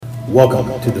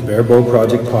Welcome to the Barebow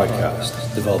Project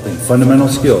Podcast, developing fundamental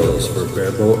skills for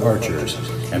barebow archers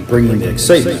and bringing the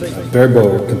excitement of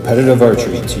barebow competitive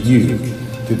archery to you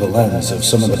through the lens of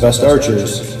some of the best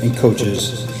archers and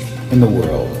coaches in the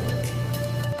world.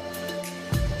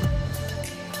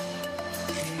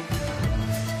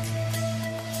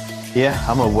 Yeah,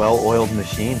 I'm a well-oiled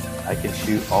machine. I can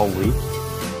shoot all week.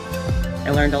 I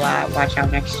learned a lot. Watch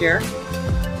out next year.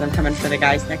 I'm coming for the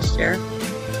guys next year.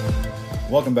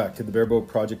 Welcome back to the Barebow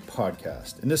Project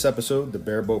Podcast. In this episode, the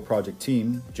Barebow Project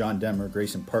team, John Demmer,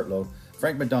 Grayson Partlow,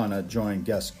 Frank Madonna, join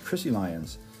guest Chrissy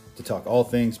Lyons to talk all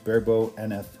things Barebow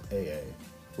NFAA.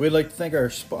 We'd like to thank our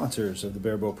sponsors of the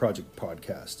Barebow Project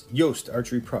Podcast, Yost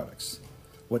Archery Products.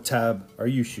 What tab are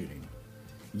you shooting?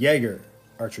 Jaeger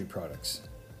Archery Products,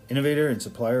 innovator and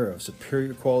supplier of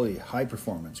superior quality,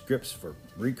 high-performance grips for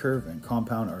recurve and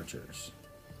compound archers.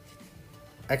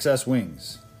 XS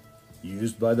Wings,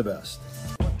 used by the best.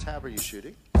 What tab are you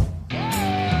shooting?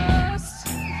 Yes!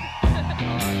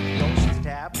 Ghost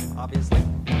tab, obviously.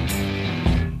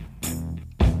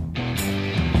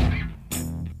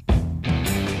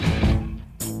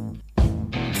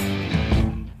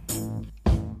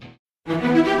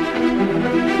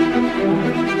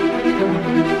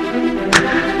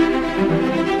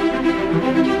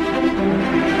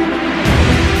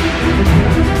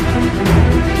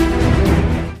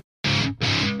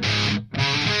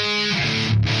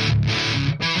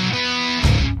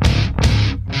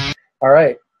 All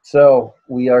right, so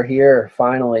we are here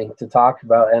finally to talk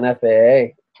about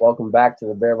NFAA. Welcome back to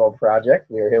the Barebow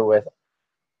Project. We are here with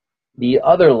the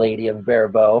other lady of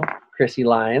Barebow, Chrissy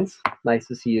Lyons. Nice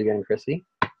to see you again, Chrissy.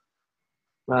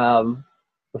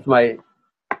 With my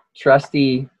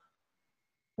trusty,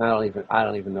 I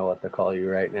don't even know what to call you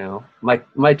right now.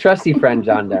 My trusty friend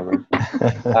John Demmer.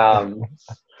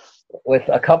 With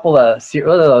a couple of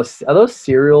are those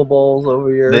cereal bowls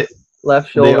over your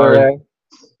left shoulder there?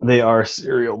 They are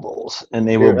cereal bowls, and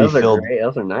they will be filled. Great.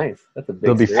 Those are nice. That's a big.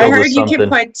 They'll be I filled heard with you can something.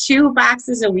 put 2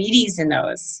 boxes of Wheaties in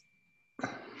those.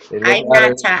 I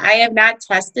have not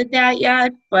tested that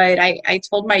yet, but I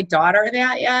told my daughter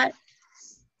that yet.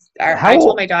 I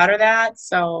told my daughter that,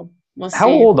 so we'll see.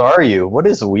 How old are you? What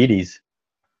is Wheaties?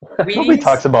 Nobody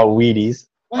talks about Wheaties.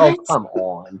 What? Oh, come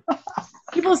on.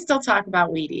 People still talk about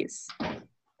Wheaties.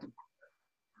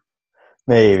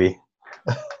 Maybe.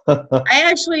 I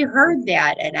actually heard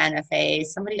that at NFAA.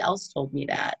 Somebody else told me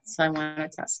that, so I want to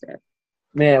test it.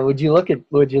 Man, would you look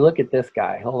at this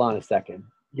guy? Hold on a second.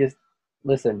 Just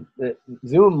listen.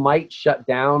 Zoom might shut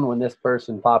down when this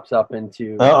person pops up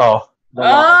into. Uh-oh.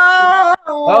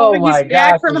 Oh, my he's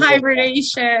back gosh, from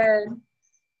hibernation.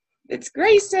 It's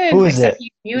Grayson. Who is it?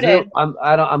 He's muted. Zoom,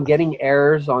 I'm getting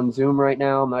errors on Zoom right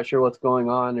now. I'm not sure what's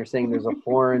going on. They're saying there's a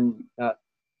foreign. No,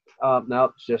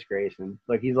 it's just Grayson.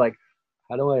 Like he's like,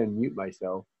 how do I unmute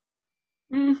myself?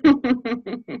 Do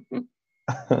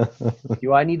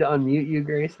I need to unmute you,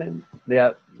 Grayson?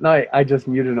 Yeah. No, I just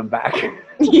muted him back.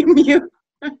 You mute.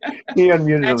 He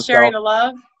unmuted Not himself. sharing the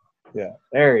love. Yeah,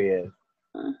 there he is.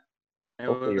 Hey,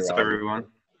 Hopefully what's you're up, on. everyone?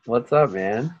 What's up,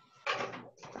 man?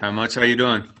 How much are you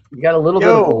doing? You got a little bit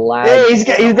of a lag. Hey, he's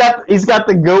got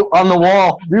the goat on the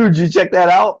wall. Dude, you check that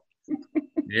out?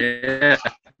 Yeah.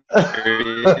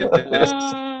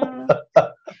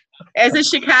 As a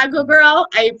Chicago girl,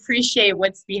 I appreciate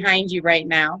what's behind you right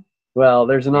now. Well,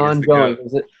 there's an Yes, ongoing.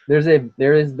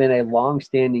 There has been a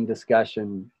long-standing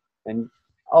discussion, and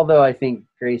although I think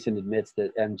Grayson admits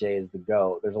that MJ is the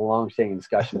GOAT, there's a long-standing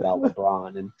discussion about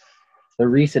LeBron, and the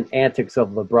recent antics of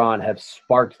LeBron have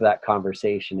sparked that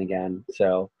conversation again.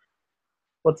 So,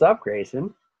 what's up,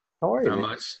 Grayson? How are you? How man?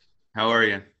 much? How are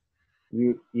you?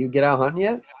 You get out hunting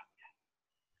yet?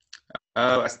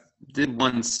 I did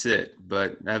one sit,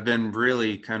 but I've been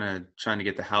really kind of trying to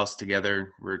get the house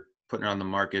together. We're putting it on the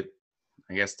market,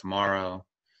 I guess, tomorrow.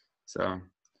 So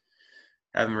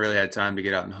I haven't really had time to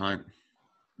get out and hunt.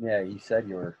 Yeah, you said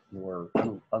you were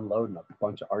unloading a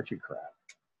bunch of archery crap.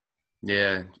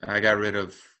 Yeah, I got rid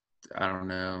of, I don't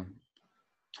know,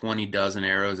 20 dozen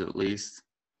arrows at least.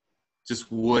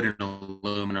 Just wood and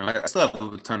aluminum. I still have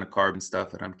a ton of carbon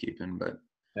stuff that I'm keeping, but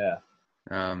Yeah.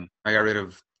 I got rid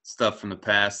of stuff from the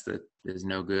past that is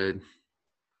no good.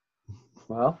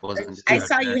 Well, I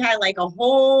saw you had like a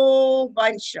whole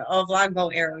bunch of longbow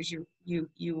arrows you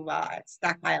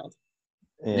stockpiled.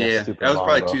 Yeah, that stupid was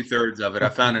probably longbow. 2/3 of it. I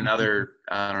found another,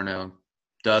 I don't know,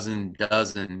 dozen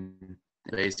in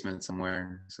the basement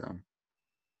somewhere. So,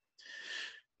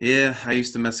 yeah, I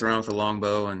used to mess around with the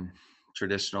longbow and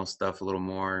traditional stuff a little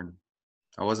more, and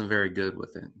I wasn't very good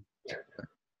with it. But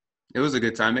it was a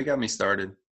good time. It got me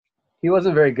started. He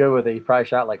wasn't very good with it. He probably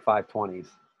shot like 520s.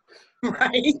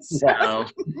 Right? Yeah.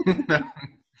 No.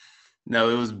 No,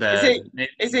 it was bad.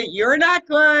 Is it you're not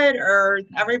good or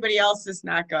everybody else is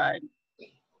not good?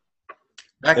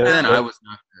 Back then, I was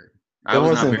not good. It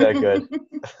wasn't that good.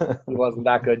 It wasn't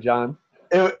that good, John.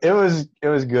 It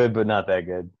was good, but not that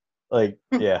good. Like,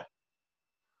 yeah.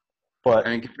 But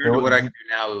I mean, compared to what I can do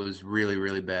now, it was really,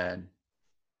 really bad.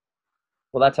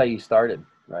 Well, that's how you started,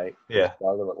 right? Yeah. You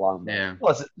started with longbow. Yeah.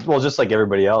 Well, just like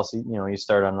everybody else, you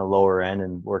start on the lower end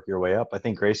and work your way up. I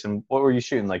think Grayson, what were you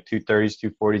shooting, like 230s,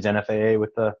 240s NFAA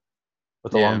with the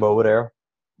longbow with arrow?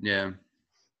 Yeah.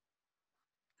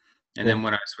 And then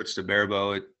when I switched to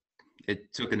barebow,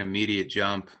 it took an immediate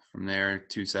jump from there,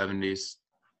 270s.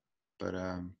 But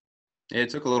it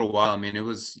took a little while. I mean, it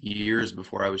was years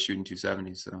before I was shooting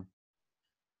 270s. So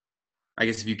I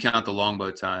guess if you count the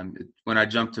longbow time, when I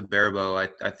jumped to barebow,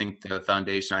 I think the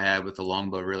foundation I had with the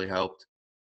longbow really helped.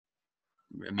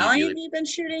 How long have you been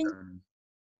shooting?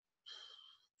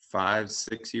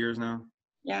 5-6 years now.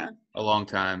 Yeah. A long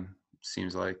time,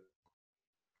 seems like.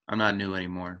 I'm not new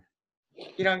anymore.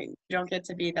 You don't get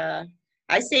to be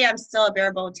I say I'm still a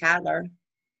barebow toddler.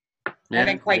 I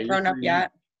haven't quite grown up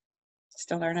yet.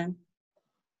 Still learning.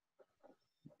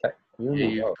 Okay.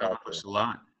 You've accomplished a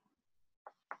lot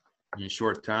in a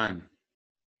short time.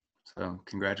 So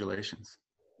congratulations.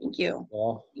 Thank you.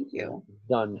 Well, thank you.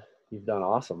 You've done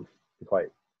awesome, quite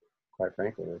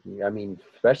frankly. I mean,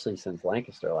 especially since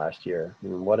Lancaster last year. I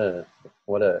mean,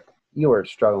 you were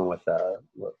struggling with a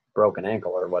broken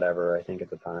ankle or whatever, I think at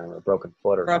the time, or broken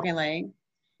foot or broken leg.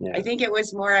 Yeah. I think it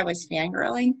was more I was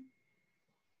fangirling.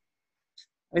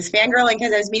 I was fangirling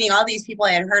because I was meeting all these people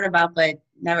I had heard about but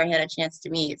never had a chance to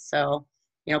meet. So,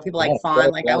 people like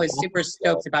Fawn, like I was super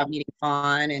stoked about meeting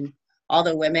Fawn and all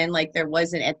the women. Like there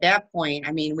wasn't at that point.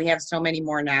 I mean, we have so many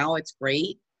more now. It's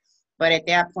great. But at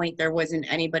that point, there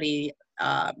wasn't anybody,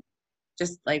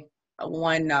 just like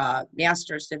one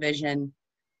master's division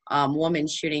woman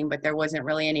shooting, but there wasn't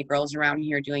really any girls around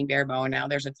here doing barebow. Now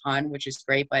there's a ton, which is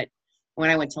great. But when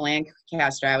I went to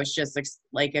Lancaster, I was just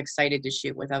excited to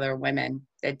shoot with other women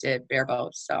that did barebow.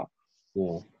 So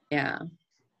yeah.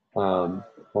 Hold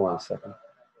on a second.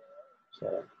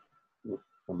 So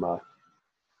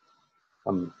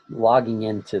I'm logging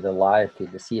into the live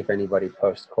feed to see if anybody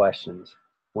posts questions.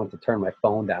 I went to turn my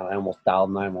phone down. I almost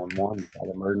dialed 911 with that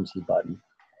emergency button.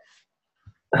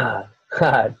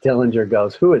 Dillinger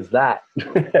goes, "Who is that?"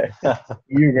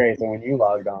 You, Grayson, when you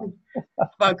logged on.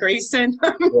 About Grayson.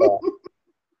 Yeah.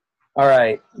 All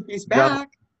right. He's back.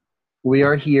 We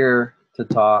are here to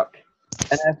talk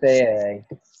NFAA.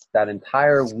 That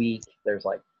entire week, there's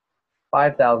like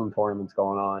 5,000 tournaments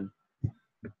going on.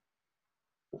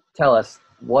 Tell us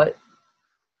what.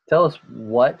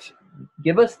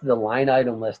 Give us the line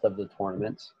item list of the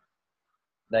tournaments.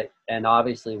 And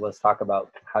obviously, let's talk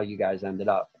about how you guys ended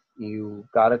up. You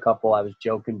got a couple. I was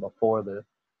joking before the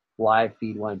live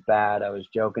feed went bad. I was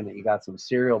joking that you got some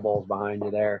cereal bowls behind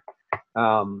you there.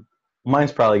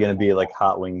 Mine's probably going to be like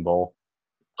hot wing bowl.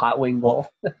 Hot wing bowl?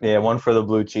 Yeah, one for the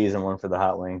blue cheese and one for the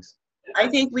hot wings. I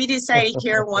think we decided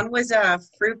here one was a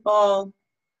fruit bowl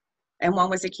and one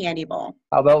was a candy bowl.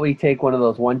 How about we take one of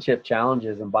those one-chip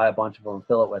challenges and buy a bunch of them and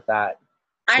fill it with that?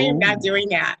 I am not doing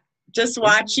that. Just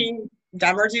watching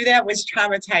Dummer do that was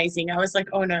traumatizing. I was like,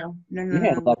 oh, no. You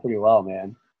handled that pretty well,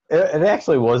 man. It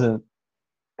actually wasn't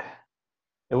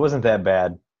 – it wasn't that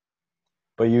bad.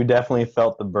 But you definitely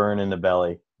felt the burn in the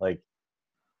belly. Like,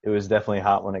 it was definitely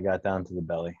hot when it got down to the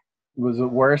belly. Was it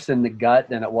worse in the gut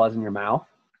than it was in your mouth?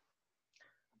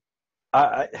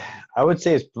 I would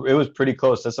say it was pretty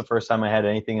close. That's the first time I had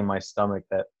anything in my stomach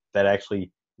that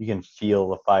actually you can feel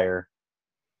the fire.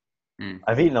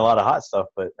 I've eaten a lot of hot stuff,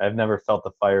 but I've never felt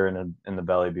the fire in the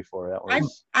belly before. That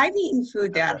was. I've eaten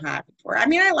food that hot before. I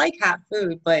mean, I like hot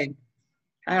food, but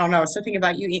I don't know. Something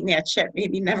about you eating that chip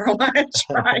made me never want to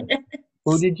try it.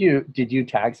 Who did you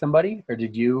tag somebody or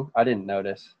did you? I didn't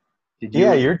notice. Did you?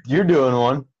 Yeah, you're doing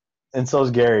one, and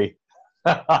so's Gary.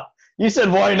 You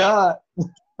said why not?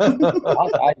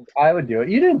 I would do it.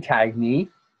 You didn't tag me.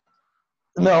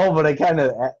 No, but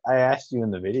I asked you in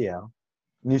the video.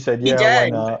 And you said, yeah, why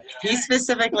not? He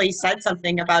specifically said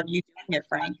something about you doing it,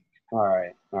 Frank. All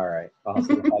right. I'll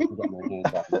see if I can get my hands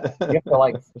on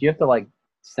that. Do you have to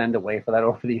send away for that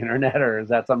over the internet, or is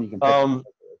that something you can pick?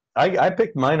 I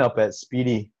picked mine up at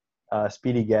Speedy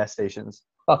gas stations.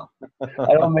 I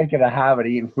don't make it a habit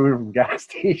of eating food from gas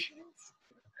stations.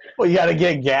 Well, you got to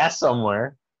get gas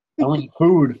somewhere. I only eat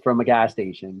food from a gas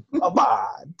station. Come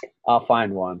on. I'll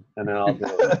find one, and then I'll do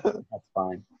it. That's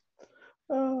fine.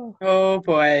 Oh,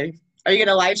 boy. Are you going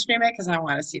to live stream it? Because I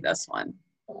want to see this one.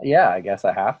 Yeah, I guess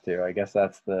I have to. I guess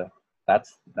that's the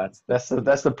That's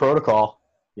the protocol.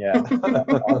 Yeah.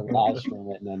 I'll live stream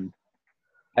it and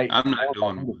then. I'm not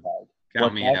doing one.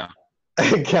 Count me out.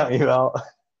 Count you out.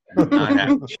 Not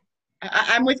happening.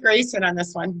 I'm with Grayson on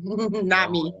this one.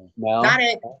 Not me. No. Not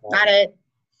it. Not it.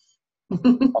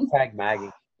 I'll tag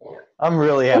Maggie. I'm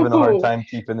really having a hard time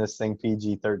keeping this thing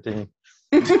PG-13.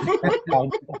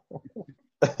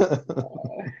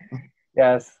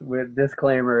 Yes, with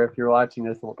disclaimer, if you're watching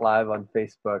this live on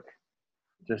Facebook,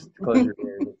 just close your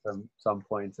ears at some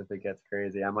points if it gets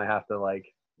crazy. I might have to like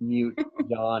mute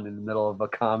John in the middle of a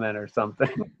comment or something.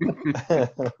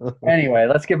 Anyway,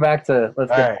 let's get back to the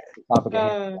topic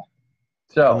at hand.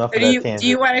 So, do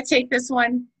you want to take this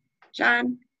one,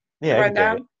 John? Yeah, I can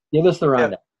take it. Give us the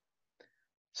rundown.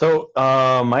 So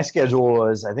my schedule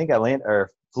was, I think I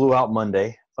flew out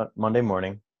Monday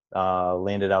morning,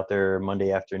 landed out there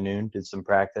Monday afternoon, did some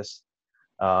practice,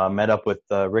 met up with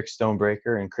Rick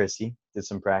Stonebreaker and Chrissy, did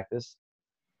some practice,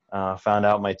 found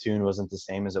out my tune wasn't the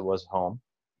same as it was home.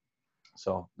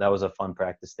 So that was a fun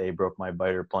practice day, broke my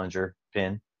biter plunger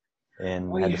pin and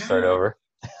had to start over.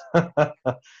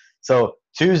 So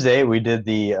Tuesday we did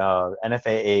the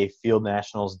NFAA Field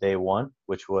Nationals Day 1,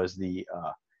 which was the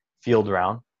field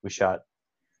round. We shot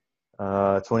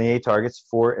 28 targets,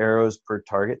 4 arrows per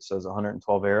target, so it was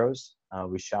 112 arrows.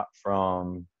 We shot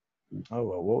from,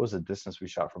 what was the distance we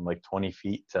shot from? Like 20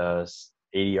 feet to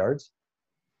 80 yards.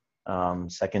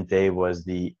 Second day was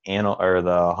the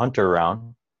hunter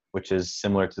round, which is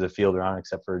similar to the field round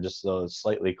except for just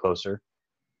slightly closer.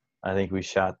 I think we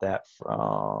shot that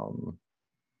from,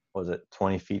 was it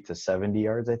 20 feet to 70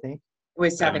 yards, I think? It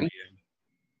was 70.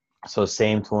 So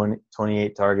same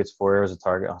 28 targets, 4 arrows a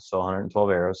target, so 112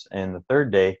 arrows. And the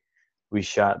third day, we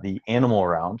shot the animal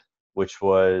round, which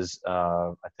was,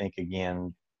 I think,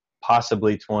 again,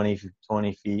 possibly 20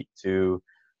 feet to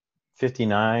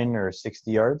 59 or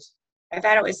 60 yards. I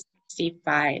thought it was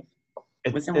 65.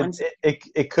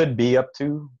 It could be up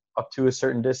to a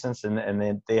certain distance,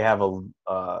 and they have a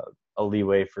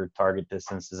leeway for target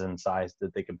distances and size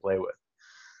that they can play with.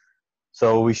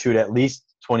 So we shoot at least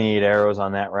 28 arrows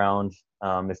on that round.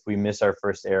 If we miss our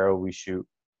first arrow, we shoot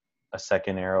a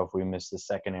second arrow. If we miss the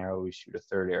second arrow, we shoot a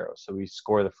third arrow. So we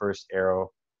score the first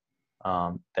arrow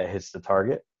that hits the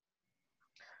target.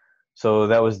 So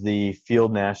that was the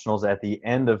Field Nationals. At the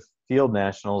end of Field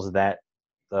Nationals,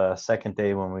 the second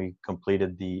day when we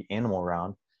completed the animal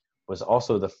round was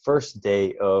also the first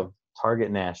day of Target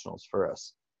Nationals for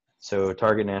us. So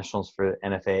Target Nationals for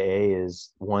NFAA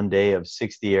is 1 day of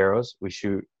 60 arrows. We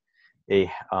shoot a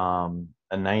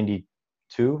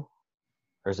 92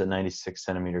 or is it 96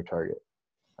 centimeter target?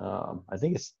 I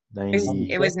think it's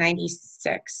 90. It was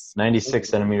 96. 96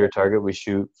 centimeter target. We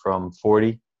shoot from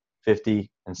 40,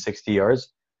 50, and 60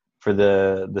 yards. For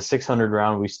the 600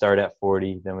 round, we start at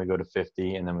 40, then we go to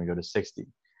 50, and then we go to 60.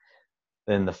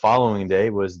 Then the following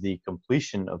day was the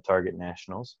completion of Target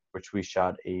Nationals, which we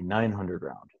shot a 900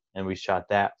 round. And we shot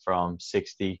that from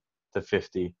 60 to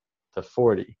 50 to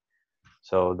 40.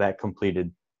 So that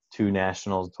completed 2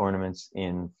 national tournaments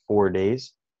in 4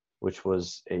 days, which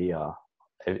was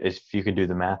if you could do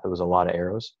the math, it was a lot of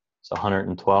arrows. So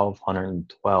 112,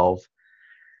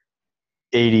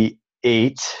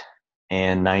 88,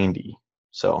 and 90.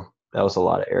 So that was a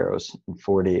lot of arrows in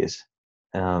 4 days.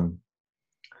 Then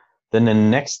the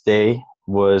next day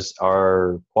was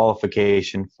our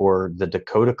qualification for the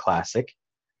Dakota Classic.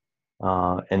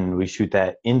 And we shoot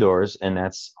that indoors, and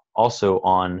that's also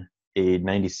on a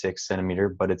 96 centimeter,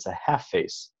 but it's a half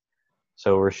face.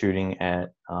 So we're shooting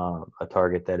at a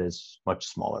target that is much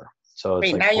smaller. So it's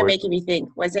wait, like now you're making me think.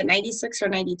 Was it 96 or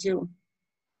 92?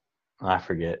 I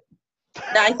forget.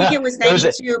 No, I think it was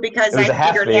 92 because I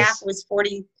figured half was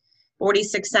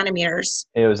 46 centimeters.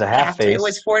 It was a half face. It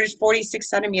was 46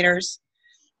 centimeters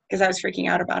because I was freaking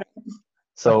out about it.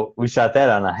 So we shot that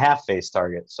on a half face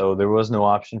target. So there was no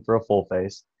option for a full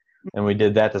face. And we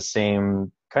did that the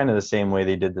same way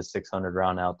they did the 600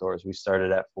 round outdoors. We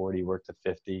started at 40, worked to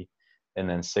 50, and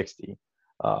then 60.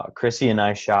 Chrissy and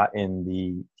I shot in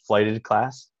the flighted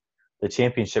class. The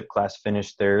championship class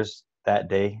finished theirs that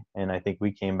day, and I think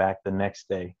we came back the next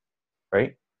day,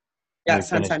 right?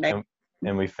 Yes, on Sunday.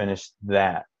 And we finished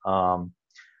that. And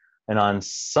on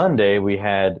Sunday,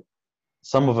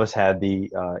 some of us had the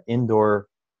indoor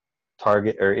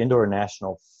target or indoor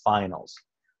national finals.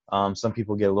 Some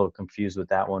people get a little confused with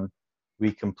that one.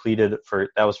 We completed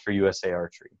that was for USA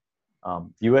Archery.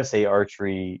 USA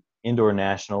Archery Indoor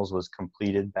Nationals was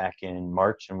completed back in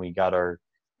March, and we got our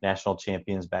national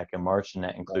champions back in March, and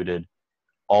that included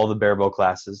all the barebow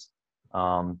classes,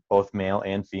 both male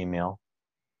and female,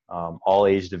 all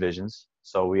age divisions.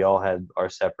 So we all had our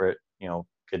separate,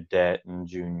 cadet and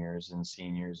juniors and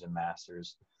seniors and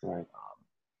masters. Right.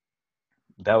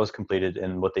 That was completed,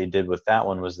 and what they did with that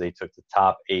one was they took the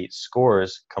top 8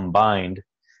 scores combined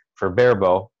for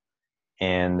barebow,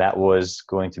 and that was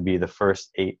going to be the first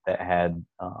 8 that had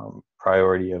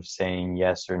priority of saying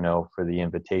yes or no for the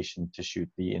invitation to shoot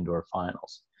the indoor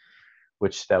finals,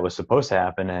 which that was supposed to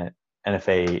happen at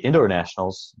NFAA Indoor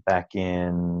Nationals back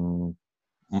in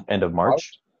end of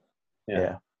March.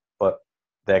 Yeah. But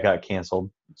that got canceled,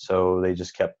 so they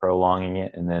just kept prolonging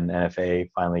it, and then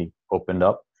NFAA finally opened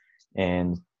up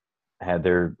and had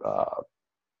their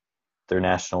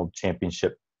national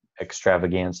championship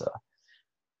extravaganza.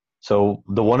 So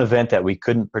the one event that we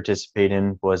couldn't participate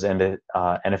in was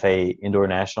NFAA Indoor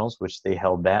Nationals, which they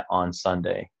held that on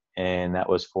Sunday, and that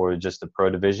was for just the pro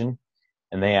division,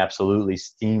 and they absolutely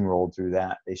steamrolled through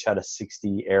that. They shot a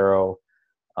 60 arrow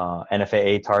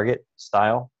NFAA target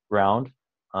style round,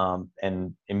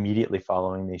 and immediately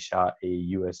following they shot a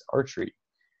U.S. archery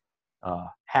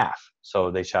half. So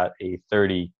they shot a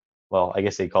 30, well, I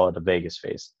guess they call it a Vegas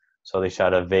phase. So they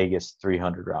shot a Vegas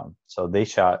 300 round. So they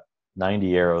shot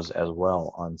 90 arrows as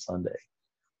well on Sunday.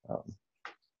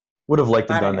 Would have liked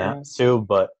to have done that too,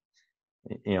 but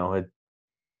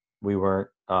we weren't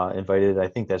invited. I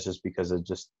think that's just because of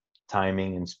just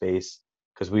timing and space,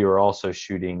 because we were also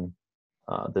shooting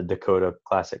the Dakota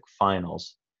Classic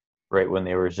Finals right when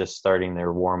they were just starting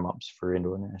their warm-ups for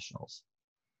Indoor Nationals.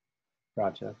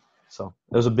 Gotcha. So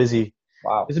it was a busy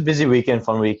weekend,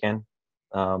 fun weekend.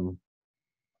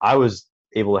 I was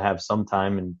able to have some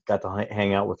time and got to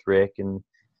hang out with Rick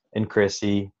and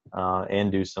Chrissy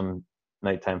and do some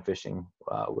nighttime fishing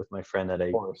with my friend that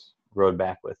I rode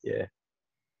back with. Yeah.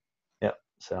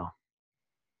 So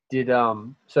did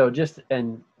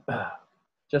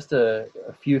just a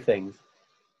few things.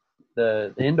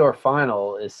 The indoor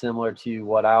final is similar to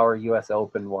what our U.S.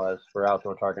 Open was for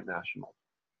Outdoor Target National.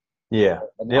 Yeah.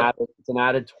 It's an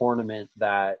added tournament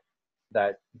that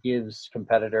gives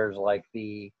competitors like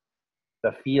the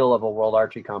feel of a world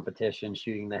archery competition,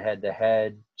 shooting the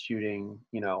head-to-head, shooting,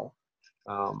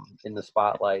 in the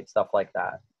spotlight, stuff like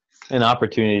that. An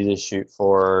opportunity to shoot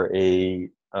for a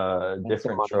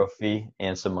different trophy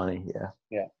and some money. Yeah.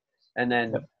 Yeah. And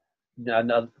then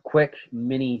another quick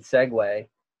mini segue.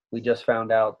 We just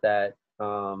found out that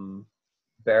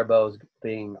barebow is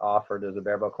being offered as a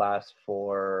barebow class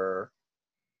for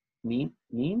Nîmes.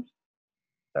 In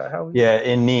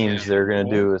Nîmes they're going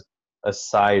to do a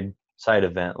side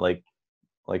event like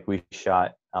we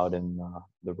shot out in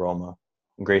the Roma.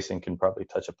 Grayson can probably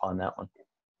touch upon that one.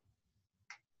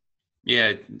 Yeah,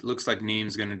 it looks like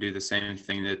Nîmes going to do the same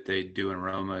thing that they do in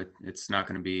Roma. It's not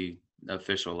going to be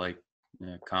official like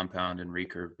compound and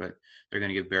recurve, but they're going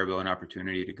to give barebow an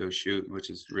opportunity to go shoot, which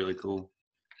is really cool.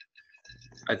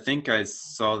 I think I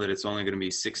saw that it's only going to be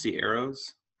 60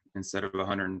 arrows instead of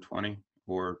 120,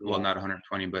 or well, not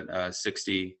 120, but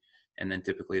 60, and then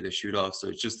typically the shoot off. So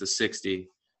it's just the 60,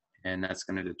 and that's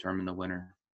going to determine the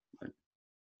winner.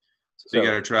 So you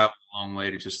got to travel a long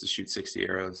way to shoot 60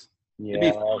 arrows. Yeah,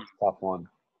 that's a tough one.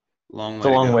 It's a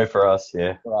long way for us,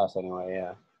 yeah. For us,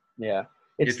 anyway, yeah.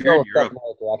 It's still a step in the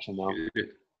right direction, though.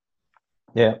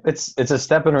 Yeah, it's a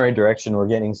step in the right direction. We're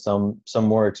getting some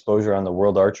more exposure on the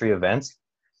World Archery events.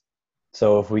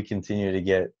 So if we continue to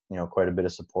get quite a bit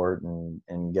of support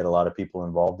and get a lot of people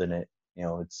involved in it,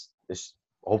 it's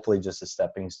hopefully just a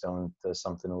stepping stone to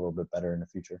something a little bit better in the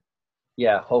future.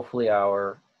 Yeah, hopefully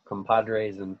our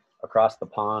compadres and across the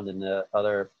pond and the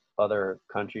other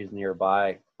countries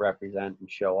nearby represent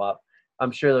and show up.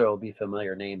 I'm sure there will be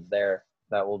familiar names there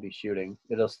that will be shooting.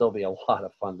 It'll still be a lot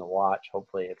of fun to watch.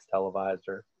 Hopefully it's televised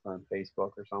or on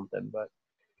Facebook or something. But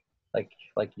like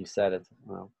you said, it's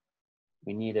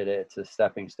we needed it. It's a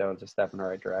stepping stone. It's a step in the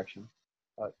right direction.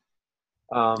 But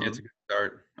it's a good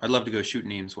start. I'd love to go shoot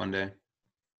Nîmes one day.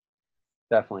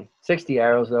 Definitely 60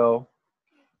 arrows though.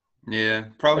 Yeah,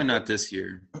 probably not this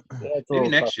year. Yeah, maybe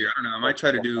next year. I don't know. I might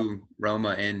try to do Roma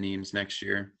and Nîmes next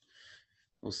year.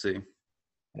 We'll see.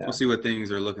 Yeah. We'll see what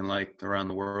things are looking like around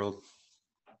the world.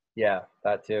 Yeah,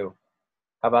 that too.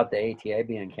 How about the ATA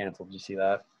being canceled? Did you see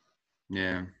that?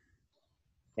 Yeah.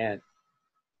 And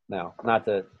no, not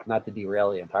to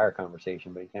derail the entire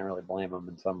conversation, but you can't really blame them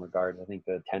in some regards. I think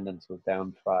the attendance was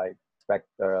down by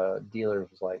dealers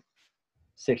was like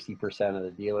 60% of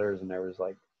the dealers, and there was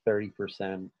like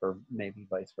 30% or maybe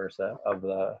vice versa of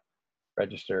the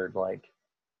registered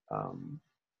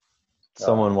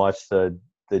someone watched the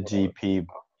GP.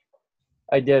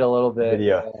 I did a little bit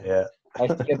video. Yeah. I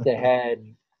skipped ahead.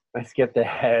 I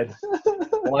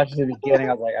watched the beginning.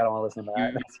 I was like, I don't want to listen to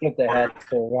that. I skipped ahead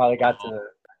to how they got to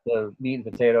the meat and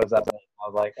potatoes of it. I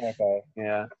was like, okay,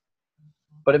 yeah.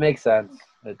 But it makes sense.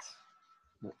 It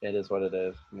is what it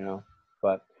is, you know.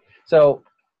 But so,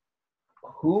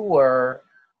 who were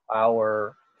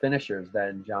our finishers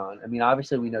then, John? I mean,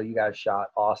 obviously we know you guys shot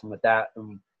awesome with that,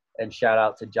 and shout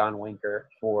out to John Winker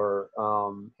for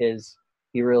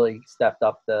he really stepped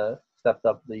up the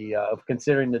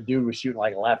considering the dude was shooting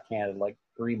like left-handed like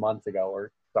 3 months ago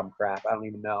or some crap. I don't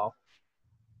even know.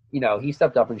 You know, he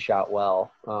stepped up and shot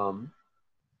well.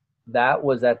 That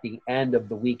was at the end of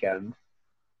the weekend.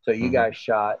 So you guys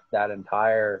shot that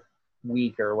entire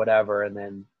week or whatever, and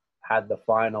then had the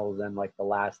finals in like the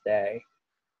last day.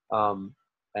 And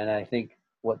I think,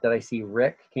 what did I see?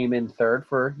 Rick came in third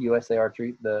for USA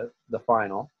Archery, the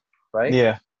final, right?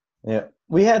 Yeah.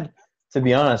 We had, to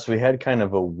be honest, we had kind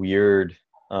of a weird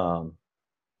tournament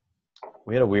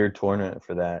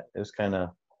for that. It was kind of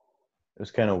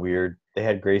weird. They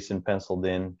had Grayson penciled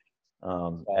in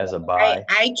as a bye.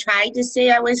 I tried to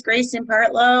say I was Grayson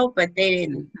Partlow, but they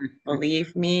didn't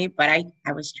believe me. But I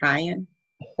was trying.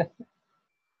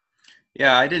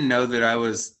 Yeah, I didn't know that I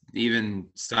was even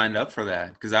signed up for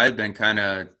that because I had been kind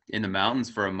of in the mountains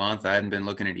for a month. I hadn't been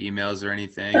looking at emails or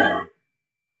anything. And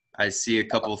I see a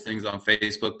couple of things on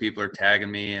Facebook. People are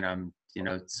tagging me, and I'm,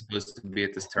 supposed to be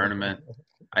at this tournament.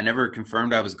 I never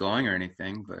confirmed I was going or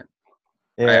anything, but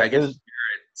I guess Jared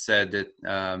said that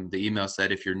the email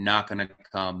said, if you're not going to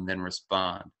come, then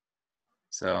respond.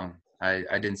 So I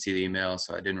didn't see the email,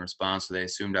 so I didn't respond. So they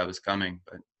assumed I was coming,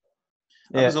 but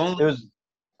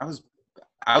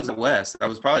I was at West. I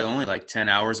was probably only like 10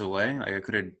 hours away. Like I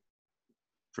could have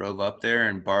drove up there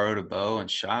and borrowed a bow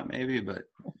and shot maybe, but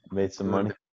made some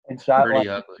money. And shot pretty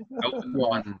ugly. I would have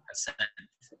won a cent.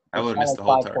 I would have missed the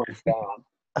whole target.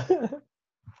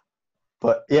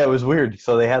 But yeah, it was weird.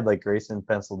 So they had like Grayson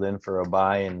penciled in for a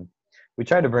bye, and we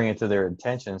tried to bring it to their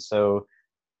attention. So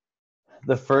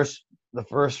the first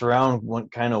round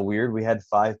went kind of weird. We had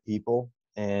 5 people,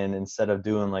 and instead of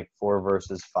doing like 4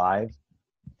 versus 5,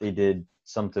 they did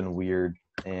something weird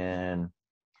and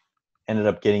ended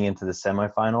up getting into the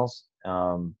semifinals.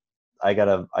 I got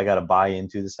a buy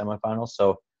into the semifinals.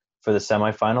 So for the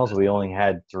semifinals, we only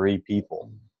had 3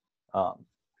 people.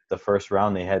 The first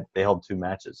round they held 2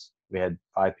 matches. We had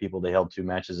 5 people. They held 2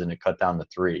 matches, and it cut down to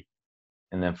 3.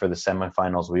 And then for the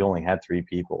semifinals, we only had 3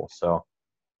 people. So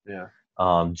yeah,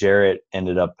 Jarrett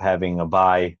ended up having a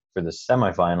bye for the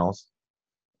semifinals,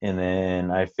 and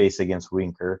then I faced against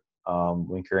Winker.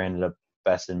 Winker ended up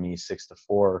besting me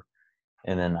 6-4,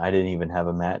 and then I didn't even have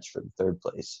a match for the 3rd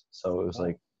place. So it was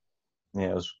like, yeah,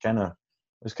 it was kind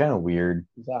of weird.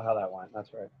 Is that how that went?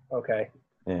 That's right. Okay.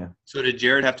 Yeah. So did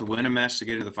Jared have to win a match to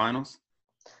get to the finals?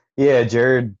 Yeah,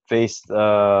 Jared faced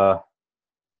bugger.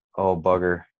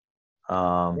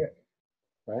 Right.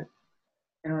 I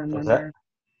don't remember. That?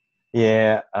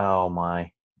 Yeah. Oh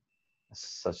my.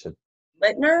 Such a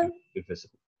Littner?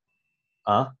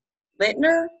 Huh?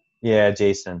 Littner? Yeah,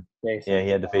 Jason. Yeah, he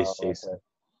had to face Jason. Okay.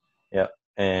 Yep.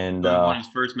 And he won his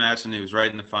first match, and he was right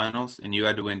in the finals, and you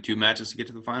had to win 2 matches to get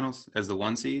to the finals as the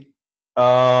 1 seed?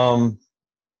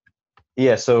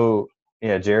 Yeah, so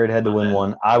yeah, Jared had to win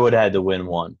 1. I would have had to win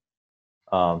 1.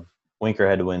 Winker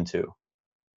had to win 2.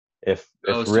 If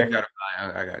so Rick, you got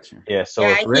I got you. Yeah, so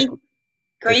I think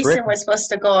Grayson was supposed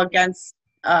to go against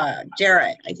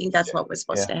Jarrett. I think that's what was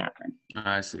supposed to happen.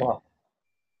 I see. Well,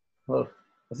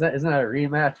 isn't that a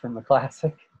rematch from the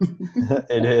Classic?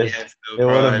 It is. Yeah, it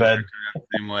would have been the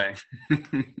same way.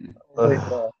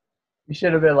 You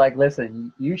should have been like,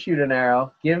 listen, you shoot an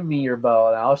arrow, give me your bow,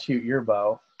 and I'll shoot your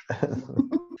bow.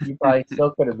 You probably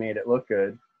still could have made it look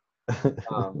good.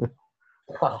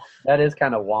 That is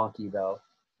kind of wonky, though.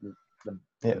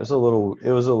 Yeah, it was a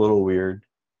little weird.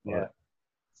 Yeah.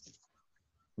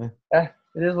 It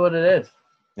is what it is.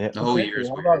 Yeah. The whole year is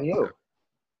How weird. about you?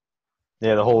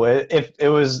 Yeah, it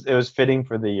was fitting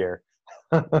for the year.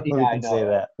 We I can know. say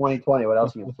that. 2020. What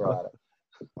else are you gonna throw at it?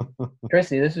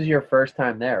 Chrissy, this is your first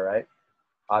time there, right?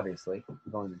 Obviously, you're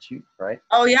going to shoot, right?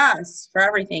 Oh yes, for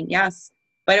everything, yes.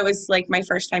 But it was like my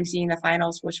first time seeing the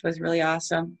finals, which was really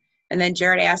awesome. And then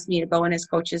Jared asked me to go in his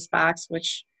coach's box,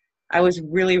 which I was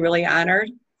really, really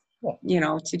honored,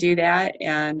 to do that.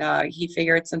 And he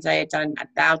figured since I had done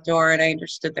the outdoor and I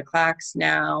understood the clocks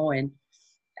now and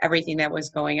everything that was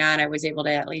going on, I was able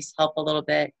to at least help a little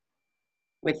bit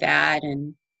with that.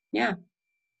 And yeah.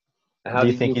 How do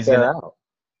you think he's gonna out?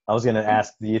 I was gonna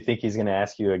ask, do you think he's gonna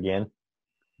ask you again,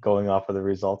 going off of the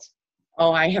results?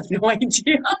 Oh, I have no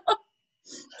idea.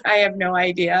 I have no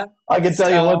idea. I can tell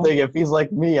you one thing. If he's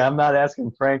like me, I'm not asking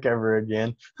Frank ever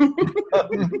again.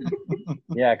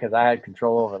 Yeah, because I had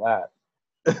control over that.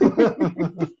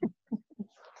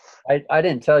 I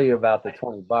didn't tell you about the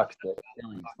 $20 that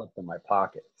slipped in my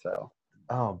pocket. So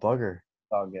Oh, bugger.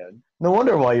 All good. No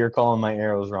wonder why you're calling my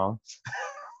arrows wrong.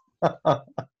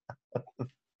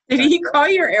 Did he call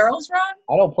your arrows wrong?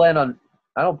 I don't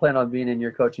plan on being in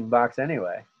your coaching box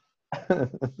anyway.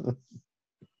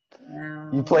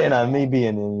 You plan on me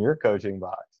being in your coaching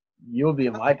box. You'll be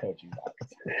in my coaching box.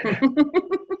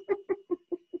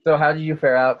 So how did you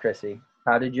fare out, Chrissy?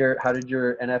 How did your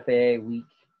NFAA week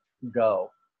go?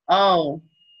 Oh,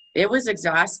 it was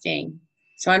exhausting.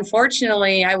 So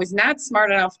unfortunately, I was not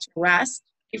smart enough to rest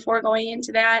before going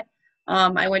into that.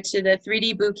 I went to the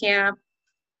 3D boot camp,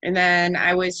 and then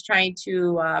I was trying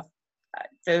to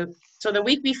so the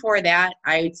week before that,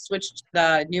 I switched to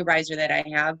the new riser that I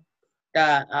have,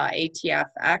 the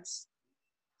ATFX.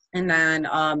 And then,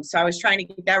 so I was trying to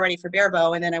get that ready for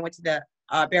barebow, and then I went to the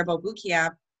barebow boot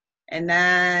camp, and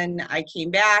then I came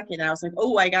back, and I was like,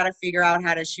 oh, I got to figure out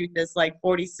how to shoot this like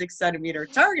 46 centimeter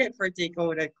target for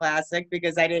Dakota Classic,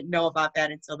 because I didn't know about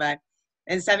that until then.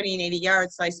 And 70 and 80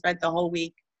 yards, so I spent the whole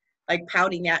week like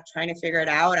pounding that, trying to figure it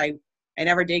out. I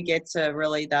never did get to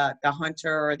really the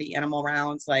hunter or the animal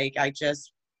rounds. Like I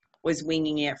just was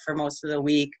winging it for most of the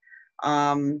week.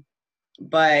 And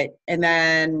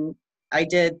then I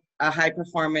did a high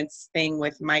performance thing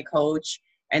with my coach.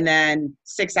 And then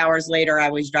 6 hours later, I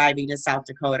was driving to South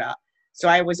Dakota. So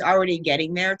I was already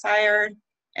getting there tired.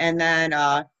 And then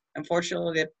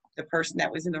unfortunately, the person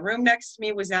that was in the room next to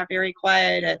me was not very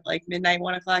quiet at like midnight,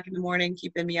 1 o'clock in the morning,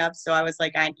 keeping me up. So I was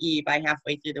like on E by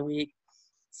halfway through the week.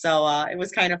 So it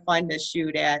was kind of fun to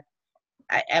shoot at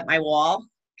my wall,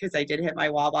 because I did hit my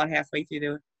wall about halfway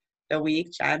through the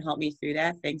week. John helped me through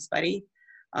that. Thanks, buddy.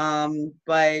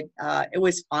 But it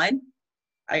was fun.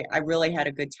 I really had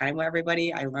a good time with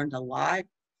everybody. I learned a lot.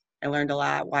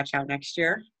 Watch out next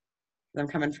year. I'm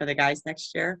coming for the guys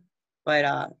next year. But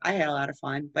I had a lot of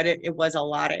fun. But it was a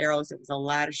lot of arrows. It was a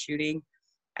lot of shooting.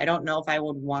 I don't know if I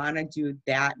would want to do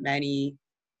that many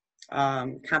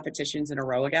competitions in a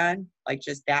row again, like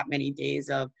just that many days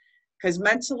of, because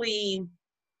mentally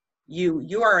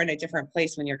you are in a different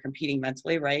place when you're competing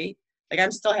mentally, right? Like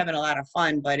I'm still having a lot of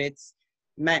fun, but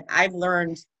I've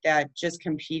learned that just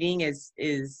competing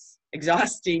is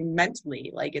exhausting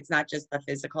mentally. Like it's not just the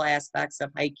physical aspects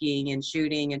of hiking and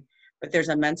shooting, but there's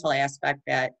a mental aspect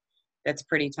that's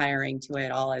pretty tiring to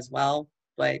it all as well.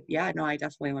 But yeah, no, I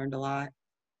definitely learned a lot.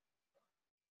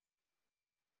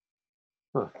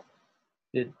 Huh.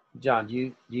 John,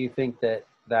 do you think that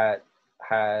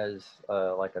has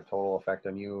like a total effect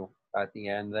on you at the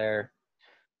end there?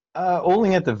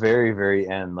 Only at the very, very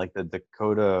end, like the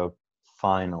Dakota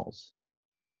finals.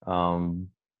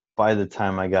 By the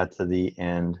time I got to the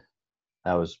end,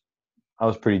 I was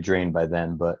pretty drained by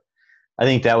then. But I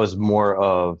think that was more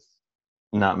of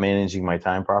not managing my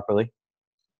time properly,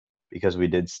 because we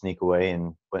did sneak away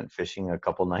and went fishing a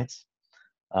couple nights,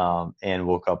 and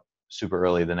woke up super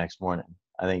early the next morning.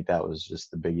 I think that was just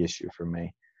the big issue for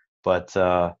me. But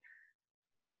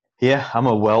yeah, I'm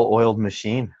a well-oiled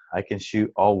machine. I can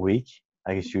shoot all week.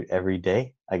 I can shoot every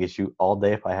day. I can shoot all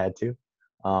day if I had to.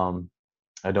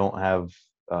 I don't have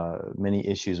many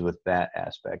issues with that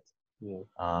aspect. Yeah.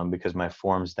 Because my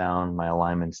form's down, my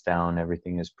alignment's down,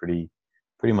 everything is pretty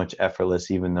much effortless,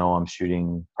 even though I'm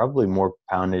shooting probably more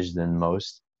poundage than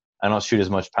most. I don't shoot as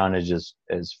much poundage as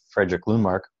Frederick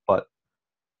Lundmark, but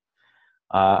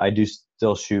I do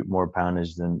still shoot more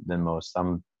poundage than most.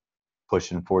 I'm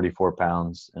pushing 44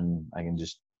 pounds, and I can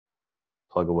just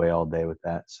plug away all day with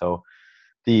that. So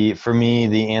for me,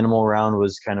 the animal round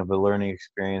was kind of a learning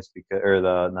experience,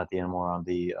 not the animal round,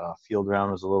 the field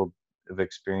round was a little of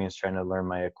experience trying to learn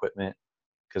my equipment,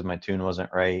 because my tune wasn't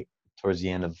right. Towards the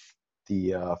end of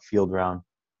the field round,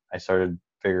 I started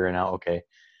figuring out, okay,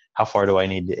 how far do I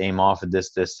need to aim off at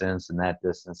this distance and that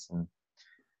distance? And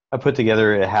I put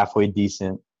together a halfway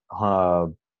decent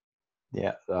hunter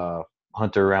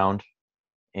round,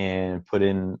 and put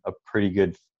in a pretty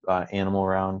good animal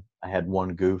round. I had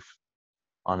one goof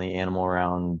on the animal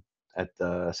round at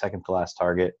the second to last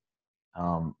target.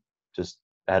 Just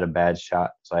had a bad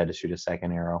shot, so I had to shoot a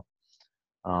second arrow.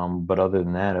 But other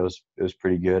than that, it was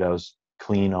pretty good. I was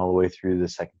clean all the way through the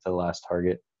second to the last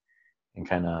target, and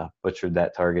kind of butchered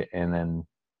that target, and then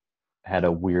had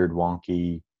a weird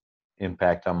wonky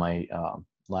impact on my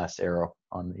last arrow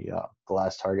on the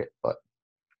last target. But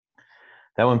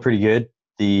that went pretty good.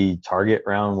 The target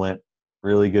round went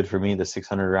really good for me. The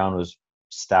 600 round was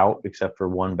stout except for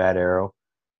one bad arrow.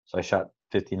 So I shot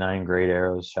 59 great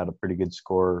arrows, shot a pretty good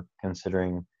score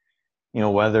considering,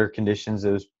 weather conditions.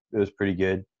 It was pretty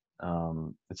good.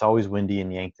 It's always windy in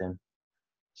Yankton,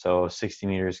 so 60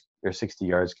 meters or 60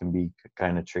 yards can be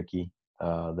kind of tricky.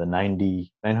 The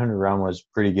 900 round was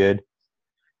pretty good.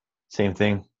 Same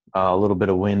thing. a little bit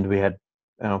of wind. We had,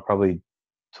 probably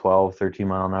 12, 13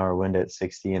 mile an hour wind at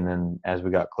 60. And then as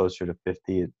we got closer to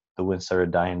 50, the wind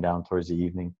started dying down towards the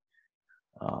evening.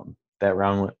 That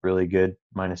round went really good,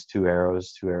 minus 2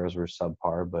 arrows. 2 arrows were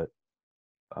subpar, but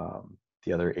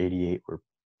the other 88 were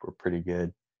pretty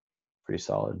good, pretty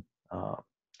solid.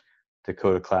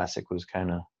 Dakota Classic was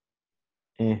kind of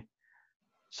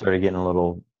started getting a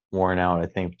little worn out, I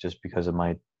think, just because of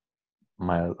my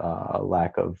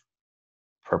lack of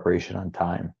preparation on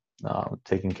time,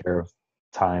 taking care of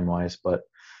time wise. But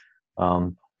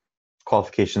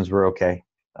qualifications were okay.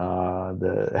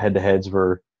 The head-to-heads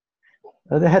were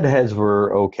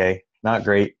okay, not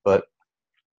great, but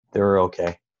they were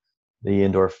okay. The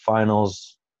indoor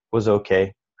finals was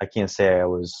okay. I can't say I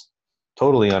was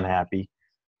totally unhappy.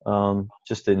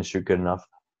 Just didn't shoot good enough.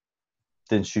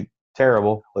 Didn't shoot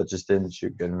terrible, but just didn't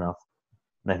shoot good enough.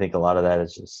 And I think a lot of that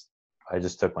is I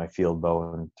just took my field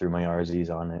bow and threw my RZs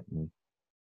on it, and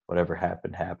whatever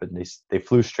happened. They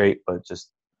flew straight, but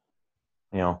just,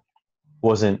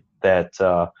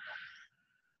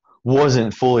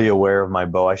 wasn't fully aware of my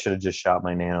bow. I should have just shot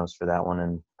my nanos for that one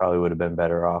and probably would have been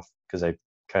better off, because I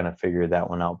kind of figured that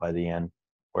one out by the end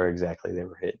where exactly they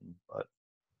were hitting. But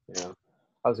yeah,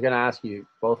 I was going to ask you,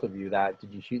 both of you, that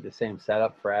did you shoot the same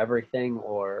setup for everything,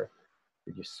 or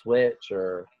did you switch,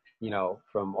 or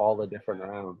from all the different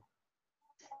rounds?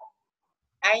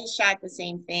 I shot the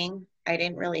same thing. I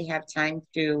didn't really have time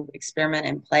to experiment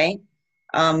and play.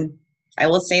 I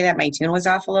will say that my tune was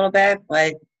off a little bit,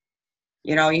 but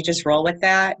you just roll with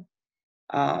that.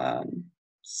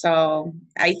 So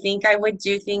I think I would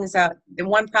do things. The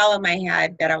one problem I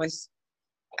had that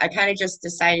I kind of just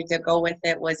decided to go with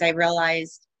it was I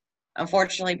realized,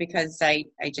 unfortunately, because I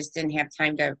just didn't have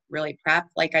time to really prep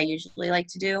like I usually like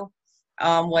to do,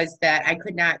 was that I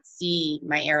could not see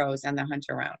my arrows on the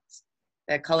hunter rounds,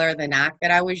 the color of the nock that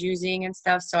I was using and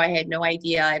stuff. So I had no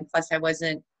idea. And plus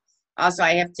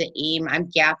I have to aim. I'm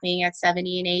gapping at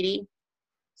 70 and 80.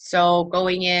 So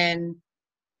going in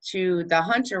to the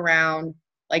hunter round,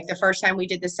 like the first time we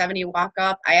did the 70 walk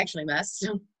up, I actually missed.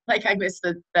 Like I missed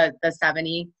the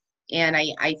 70, and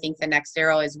I think the next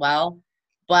arrow as well.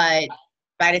 But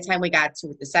by the time we got to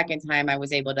it the second time, I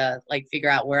was able to figure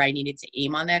out where I needed to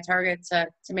aim on that target to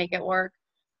make it work.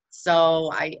 So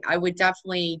I would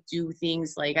definitely do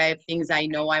things I have things I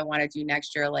know I want to do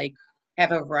next year, like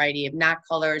have a variety of nock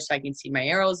colors so I can see my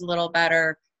arrows a little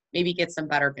better, maybe get some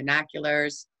better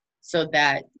binoculars so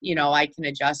that, I can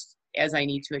adjust as I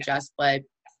need to adjust. But,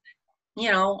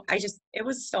 it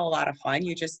was still a lot of fun.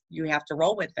 You have to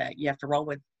roll with it. You have to roll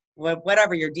with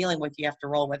whatever you're dealing with. You have to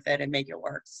roll with it and make it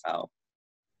work. So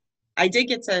I did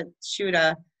get to shoot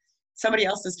somebody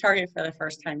else's target for the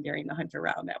first time during the hunter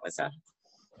round. That was a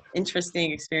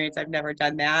interesting experience. I've never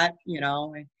done that,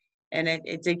 and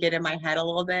it did get in my head a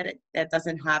little bit. That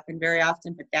doesn't happen very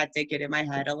often, but that did get in my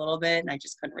head a little bit, and I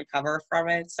just couldn't recover from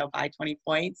it. So by 20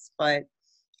 points, but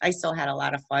I still had a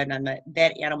lot of fun, and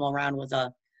that animal round was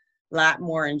a lot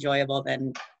more enjoyable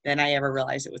than I ever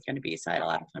realized it was going to be. So I had a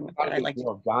lot of fun with it.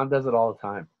 John does it all the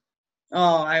time.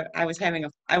 Oh,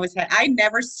 I'd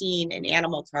never seen an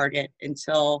animal target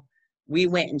until we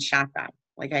went and shot them.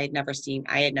 I had never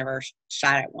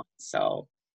shot at one. So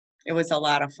it was a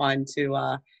lot of fun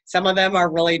to, some of them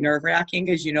are really nerve wracking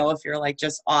because, if you're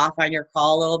just off on your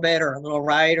call a little bit or a little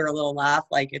right or a little left,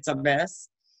 it's a miss.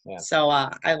 Yeah. So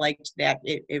I liked that.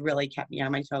 It really kept me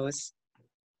on my toes.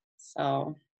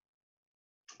 So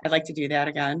I'd like to do that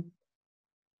again.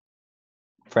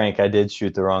 Frank, I did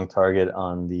shoot the wrong target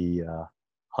on the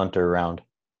hunter round.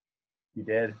 You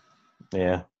did?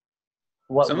 Yeah.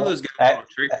 Some of those guys are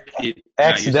tricky.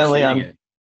 Accidentally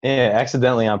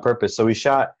on purpose. So we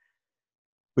shot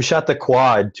the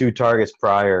quad 2 targets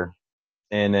prior,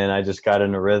 and then I just got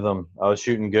in a rhythm. I was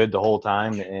shooting good the whole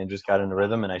time and just got in a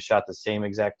rhythm, and I shot the same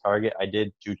exact target I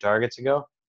did 2 targets ago,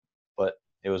 but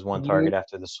it was one target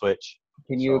after the switch.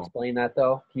 Can you explain that,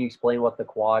 though? Can you explain what the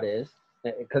quad is?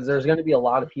 Because there's going to be a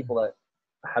lot of people that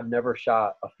have never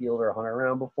shot a field or a hunter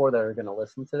round before that are going to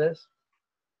listen to this.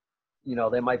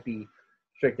 They might be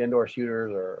strict indoor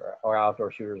shooters or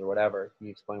outdoor shooters or whatever. Can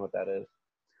you explain what that is?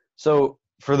 So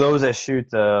for those that shoot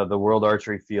the World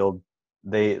Archery Field,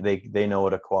 they know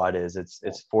what a quad is.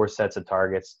 It's 4 sets of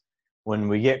targets. When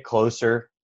we get closer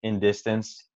in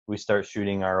distance, we start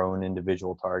shooting our own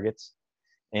individual targets.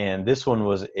 And this one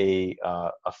was a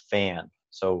fan.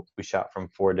 So we shot from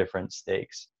 4 different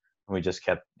stakes. And we just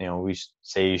kept, we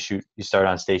say you start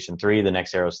on station 3, the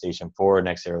next arrow station 4,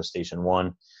 next arrow station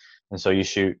 1. And so you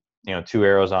shoot, 2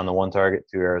 arrows on the one target,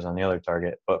 2 arrows on the other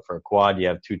target. But for a quad, you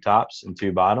have 2 tops and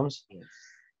 2 bottoms.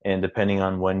 And depending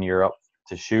on when you're up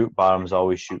to shoot, bottoms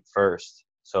always shoot first.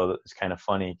 So it's kind of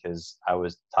funny because I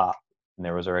was top and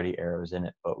there was already arrows in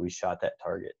it, but we shot that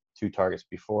target 2 targets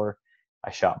before I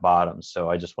shot bottoms. So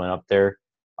I just went up there.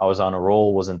 I was on a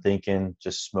roll, wasn't thinking,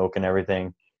 just smoking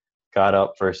everything. Got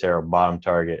up, first arrow, bottom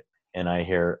target, and I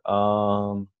hear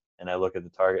and I look at the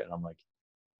target and I'm like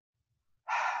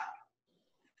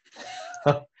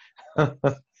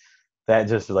that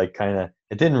just like kind of,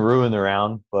 it didn't ruin the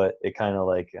round, but it kind of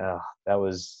like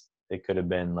it could have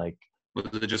been like, Was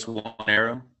it just one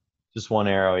arrow? just one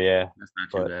arrow, yeah. That's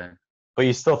not too bad. But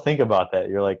you still think about that.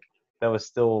 You're like, that was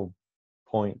still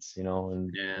points,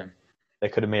 and Yeah.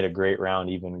 that could have made a great round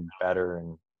even better.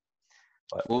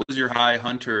 But what was your high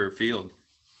hunter field?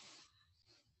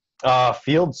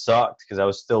 Field sucked because I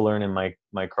was still learning my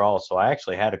crawl. So I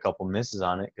actually had a couple misses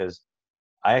on it because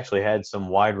I actually had some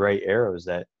wide right arrows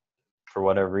that, for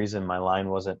whatever reason, my line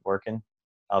wasn't working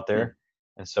out there.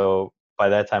 And so by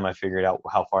that time, I figured out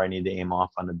how far I need to aim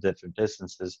off on the different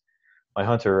distances. My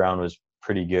hunter round was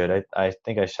pretty good. I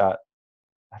think I shot,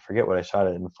 I forget what I shot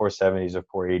it in, 470s or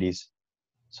 480s.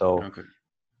 So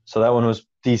that one was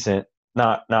decent.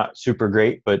 Not super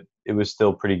great, but it was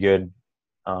still pretty good.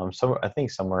 I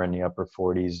think somewhere in the upper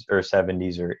 40s or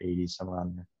 70s or 80s, somewhere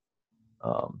around there.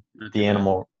 The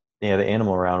animal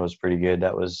round was pretty good.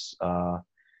 That was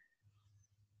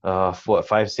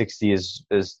 560 is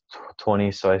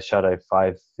 20, so I shot a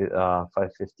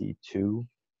 552.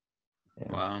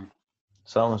 Yeah. Wow.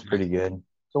 So that was pretty good.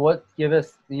 So give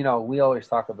us, we always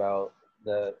talk about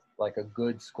a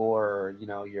good score,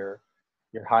 your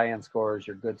high-end scores,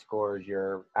 your good scores,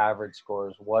 your average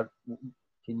scores. What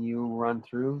can you run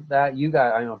through that?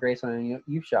 I know, Grayson,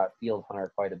 you've shot field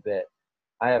hunter quite a bit.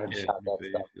 I haven't shot that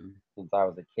stuff since I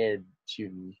was a kid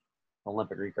shooting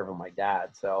Olympic recurve with my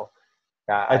dad. So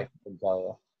I can tell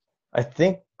you. I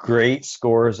think great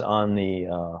scores on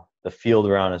the field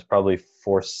round is probably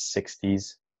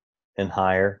 460s and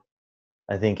higher.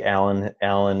 I think Alan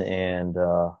and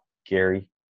Gary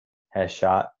has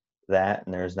shot that,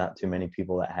 and there's not too many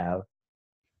people that have.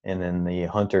 And then the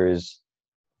hunter is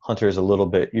usually a little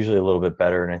bit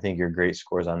better, and I think your great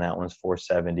scores on that one's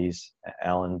 470s.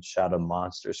 Alan shot a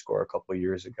monster score a couple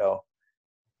years ago.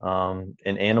 And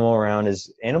animal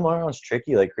round's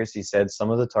tricky. Like Christy said,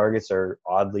 some of the targets are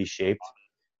oddly shaped.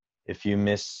 If you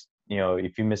miss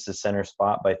the center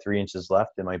spot by 3 inches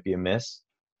left, it might be a miss.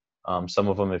 Some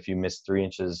of them, if you miss 3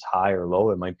 inches high or low,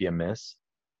 it might be a miss.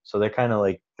 So they're kind of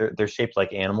like, they're shaped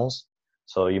like animals.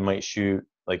 So you might shoot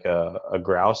like a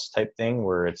grouse type thing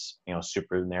where it's,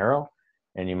 super narrow,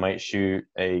 and you might shoot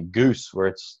a goose where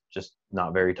it's just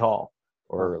not very tall,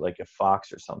 or like a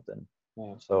fox or something.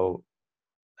 Yeah. So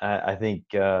I think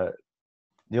the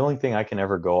only thing I can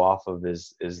ever go off of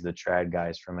is the trad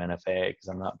guys from NFAA, because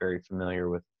I'm not very familiar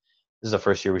with. This is the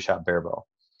first year we shot barebow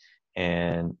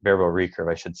recurve,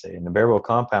 I should say. And the barebow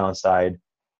compound side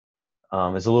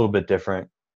is a little bit different.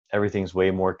 Everything's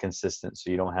way more consistent, so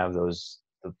you don't have the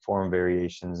form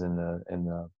variations and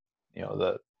the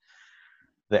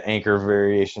anchor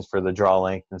variations for the draw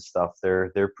length and stuff.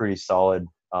 They're pretty solid.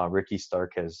 Ricky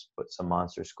Stark has put some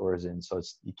monster scores in, so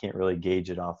you can't really gauge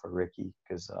it off of Ricky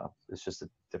because it's just a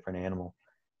different animal.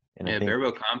 And I think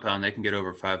barebow compound, they can get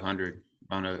over 500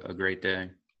 on a great day.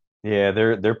 Yeah,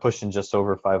 they're pushing just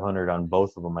over 500 on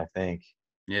both of them, I think.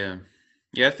 Yeah,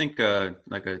 I think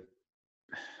like a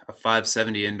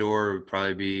 570 indoor would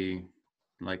probably be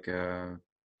like a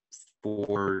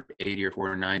 480 or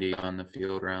 490 on the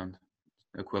field round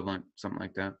equivalent, something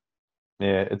like that.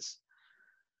 Yeah,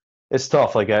 it's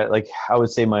tough. Like I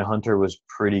would say my hunter was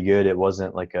pretty good. It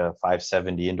wasn't like a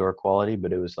 570 indoor quality,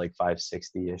 but it was like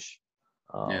 560-ish.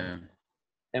 Yeah.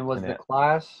 And was the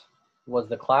class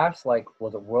like,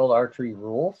 was it World Archery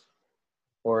rules?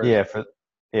 Or for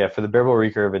the barebow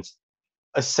recurve, it's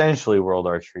essentially World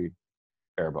Archery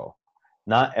barebow.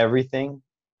 Not everything,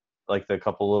 like the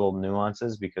couple little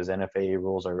nuances, because NFAA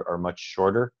rules are much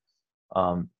shorter,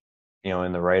 in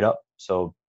the write-up.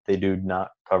 So they do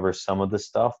not cover some of the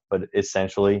stuff, but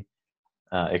essentially,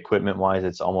 equipment-wise,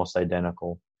 it's almost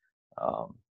identical.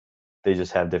 They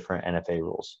just have different NFA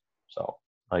rules. So,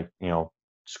 like,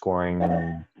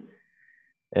 scoring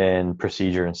and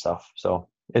procedure and stuff. So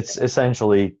it's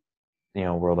essentially,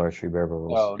 World Archery barebow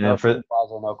rules. No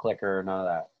puzzle, no clicker, none of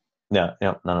that.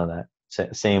 Yeah, none of that.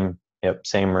 Same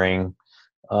ring.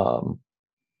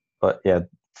 But yeah,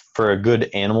 for a good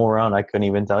animal round, I couldn't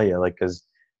even tell you, like, because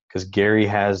Gary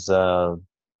has the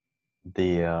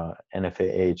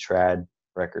NFAA trad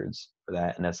records for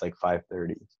that, and that's like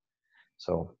 530.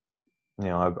 So,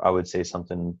 I would say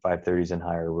something 530s and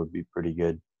higher would be pretty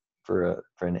good for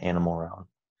an animal round.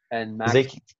 And They-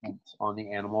 max distance on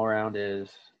the animal round is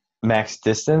Max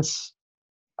distance,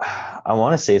 I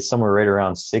want to say it's somewhere right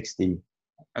around 60.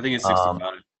 I think it's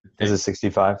 65. Is it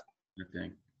 65? I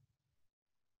think.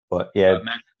 But yeah,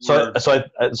 so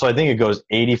I think it goes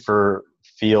 80 for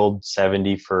field,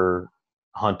 70 for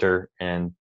hunter,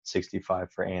 and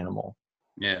 65 for animal.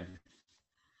 Yeah.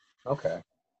 okay.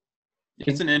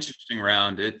 It's an interesting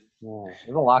round. There's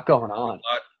a lot going on.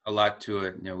 A lot to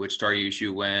it. You know, which target you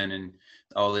shoot when, and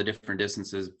all the different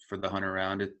distances for the hunter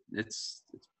round. It's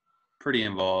pretty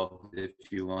involved. If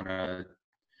you want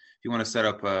to set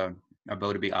up a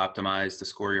bow to be optimized to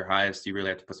score your highest, you really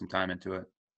have to put some time into it.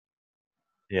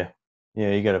 Yeah,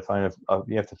 you got to find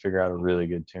you have to figure out a really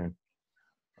good tune.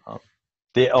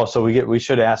 So we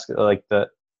should ask, like, the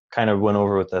kind of went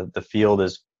over with the field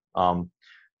is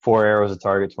 4 arrows a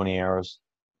target, 20 arrows,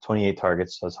 28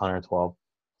 targets, so it's 112.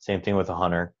 Same thing with a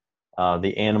hunter.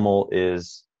 The animal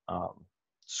is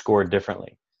scored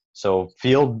differently. So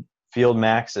field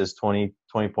max is 20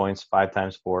 points, 5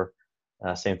 times 4.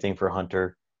 Same thing for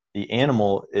hunter. The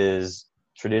animal is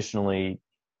traditionally,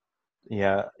 you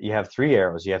have 3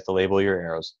 arrows. You have to label your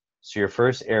arrows. So your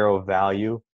first arrow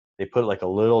value, they put like a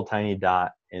little tiny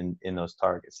dot in those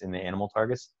targets, in the animal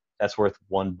targets. That's worth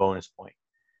 1 bonus point.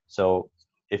 So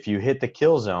if you hit the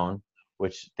kill zone,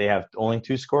 which they have only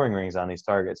 2 scoring rings on these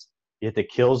targets, you hit the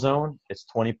kill zone, it's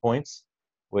 20 points,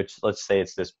 which, let's say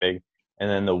it's this big. And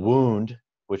then the wound,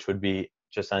 which would be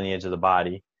just on the edge of the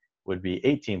body, would be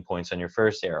 18 points on your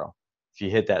first arrow. If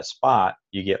you hit that spot,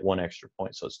 you get 1 extra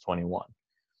point, so it's 21.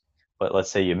 But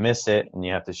let's say you miss it and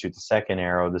you have to shoot the second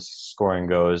arrow, the scoring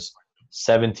goes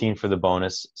 17 for the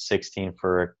bonus, 16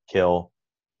 for a kill,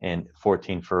 and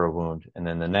 14 for a wound. And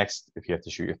then the next, if you have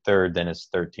to shoot your third, then it's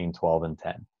 13, 12, and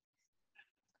 10.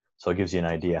 So it gives you an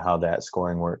idea how that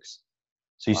scoring works.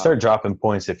 So you start dropping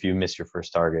points if you miss your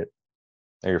first target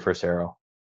or your first arrow.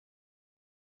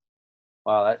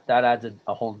 Wow, that adds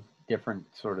a whole different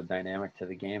sort of dynamic to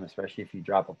the game, especially if you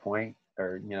drop a point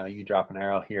or, you drop an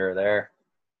arrow here or there.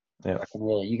 Yeah.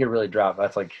 You could really drop.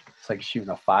 It's like shooting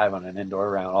a 5 on an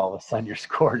indoor round. All of a sudden your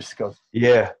score just goes.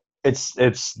 Yeah. That's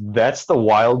the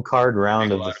wild card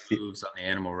round of the moves on the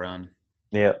animal round.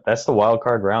 Yeah, that's the wild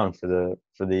card round for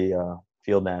the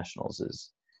field nationals.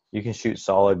 Is you can shoot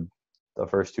solid the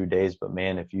first 2 days, but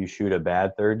man, if you shoot a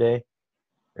bad third day,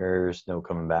 there's no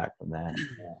coming back from that.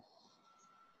 Yeah.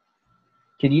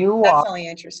 Can you definitely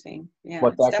interesting? Yeah,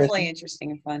 what's it's that, definitely Christy?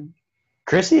 interesting and fun.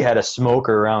 Chrissy had a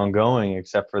smoker round going,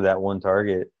 except for that one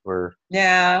target where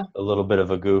a little bit of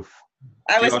a goof.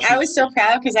 I was so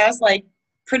proud because I was like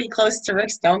pretty close to Rick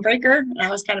Stonebreaker, and I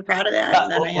was kind of proud of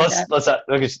that. And then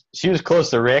Let's she was close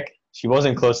to Rick. She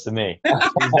wasn't close to me. She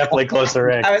was definitely close to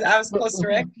Rick. I was close to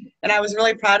Rick, and I was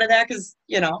really proud of that because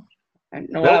I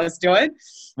didn't know what I was doing.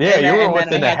 Yeah, you were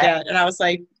within a that, and I was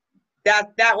like,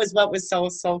 that was what was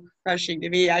so crushing to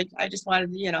me. I just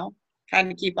wanted to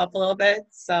kind of keep up a little bit.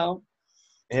 So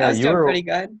I was doing pretty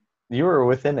good. You were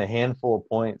within a handful of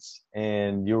points,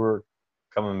 and you were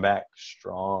coming back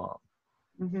strong.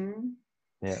 Mm-hmm.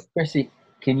 Yeah. Chrissy,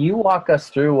 can you walk us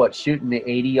through what shooting the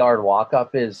 80-yard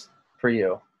walk-up is for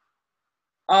you?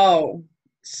 Oh,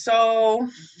 so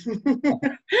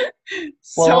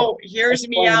here's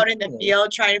me out in the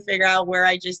field trying to figure out where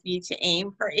I just need to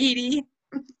aim for 80.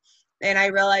 And I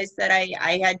realized that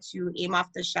I had to aim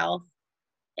off the shelf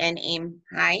and aim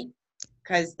high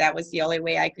because that was the only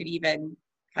way I could even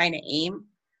kind of aim.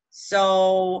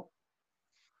 So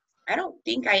I don't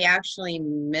think I actually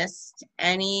missed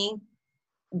any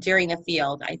during the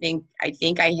field. I think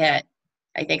I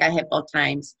hit both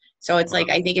times. So it's like,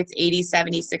 I think it's 80,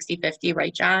 70, 60, 50,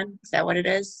 right, John? Is that what it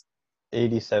is?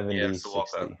 80, 70,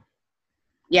 60.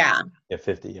 Yeah. Yeah,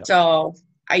 50, yeah. So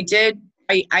I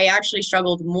actually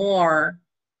struggled more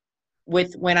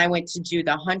with when I went to do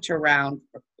the hunter round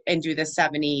and do the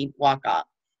 70 walk up.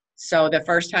 So the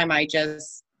first time I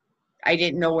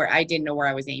didn't know where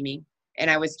I was aiming, and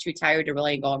I was too tired to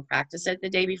really go and practice it the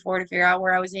day before to figure out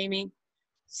where I was aiming.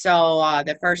 So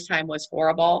the first time was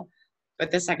horrible,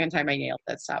 but the second time I nailed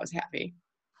it, so I was happy.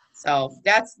 So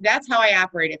that's how I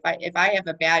operate. If I have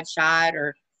a bad shot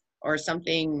or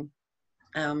something,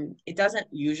 it doesn't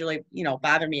usually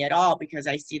bother me at all because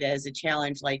I see that as a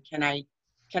challenge. Like, can I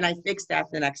fix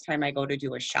that the next time I go to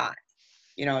do a shot?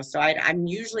 So I'm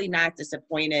usually not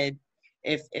disappointed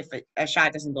if a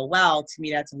shot doesn't go well. To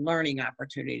me, that's a learning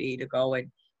opportunity to go and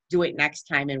do it next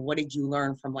time. And what did you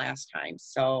learn from last time?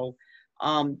 So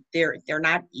they're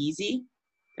not easy.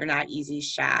 They're not easy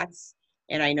shots.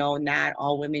 And I know not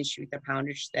all women shoot the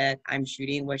poundage that I'm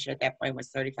shooting, which at that point was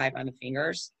 35 on the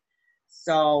fingers.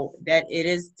 So that it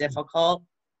is difficult.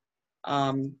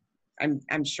 I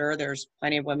I'm sure there's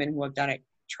plenty of women who have done it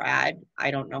trad.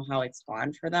 I don't know how it's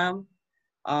gone for them.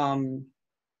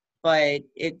 But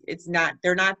it's not,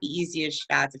 they're not the easiest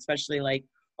shots, especially like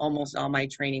almost all my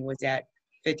training was at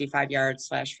 55 yards /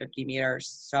 50 meters.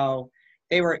 So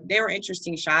they were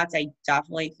interesting shots. I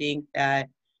definitely think that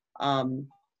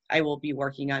I will be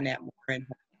working on that more and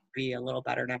be a little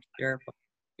better next year. But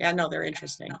yeah, no, they're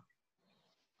interesting.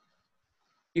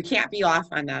 You can't be off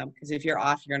on them, because if you're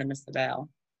off, you're going to miss the bail.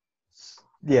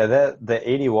 Yeah, the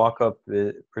 80 walk up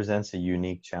presents a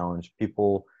unique challenge.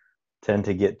 People tend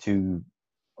to get too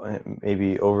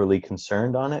maybe overly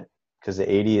concerned on it, because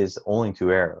the 80 is only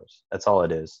 2 arrows. That's all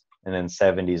it is. And then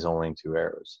 70 is only 2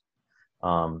 arrows.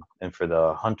 And for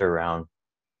the hunter round,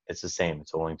 it's the same.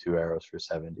 It's only 2 arrows for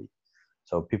 70.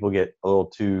 So people get a little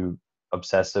too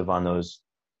obsessive on those,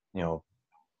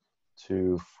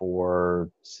 2, 4,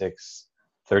 6,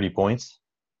 30 points,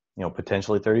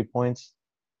 potentially 30 points.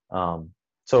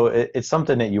 So it's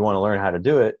something that you want to learn how to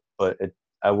do it, but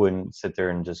I wouldn't sit there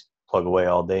and just plug away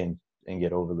all day and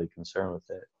get overly concerned with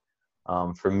it.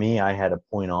 For me, I had a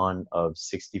point on of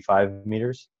 65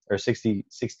 meters or 60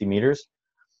 meters.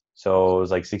 So it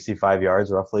was like 65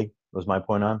 yards roughly was my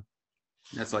point on.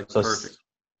 That's like perfect.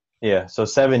 Yeah. So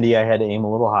 70, I had to aim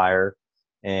a little higher.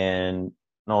 And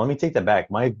no, let me take that back.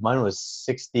 Mine was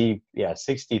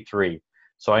 63.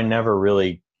 So I never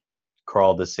really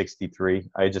crawled to 63.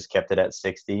 I just kept it at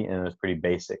 60, and it was pretty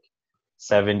basic.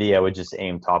 70, I would just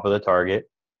aim top of the target.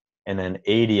 And then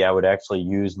 80, I would actually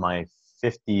use my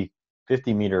 50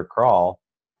 meter crawl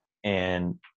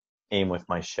and aim with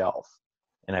my shelf.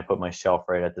 And I put my shelf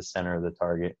right at the center of the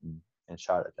target and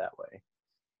shot it that way.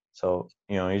 So,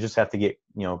 you just have to get,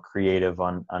 creative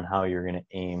on how you're going to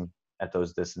aim at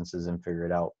those distances and figure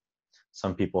it out.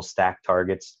 Some people stack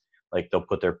targets, like they'll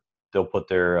put their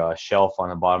shelf on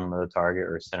the bottom of the target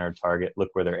or center target, look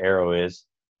where their arrow is,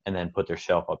 and then put their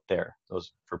shelf up there.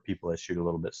 Those for people that shoot a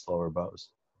little bit slower bows.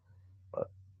 But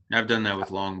I've done that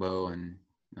with longbow and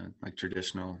like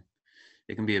traditional.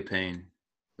 It can be a pain,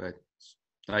 but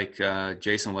like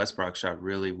Jason Westbrook shot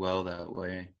really well that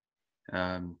way.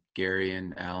 Gary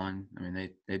and Alan, I mean,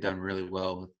 they done really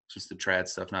well with just the trad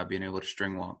stuff, not being able to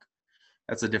string walk.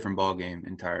 That's a different ball game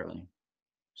entirely.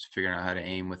 Just figuring out how to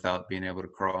aim without being able to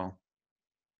crawl.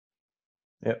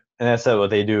 Yep, and that's what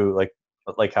they do. Like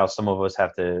how some of us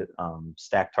have to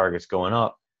stack targets going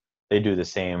up. They do the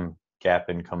same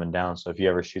gapping coming down. So if you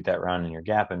ever shoot that round and you're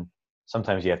gapping,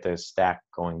 sometimes you have to stack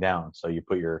going down. So you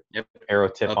put your arrow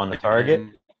tip Up on the and target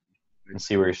in. and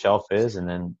see where your shelf is, and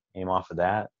then aim off of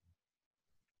that.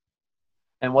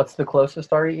 And what's the closest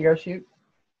target you guys shoot?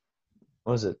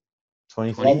 What was it?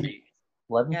 20 20 feet? feet.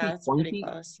 11 Yeah, feet? it's 20 pretty feet?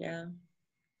 close, yeah.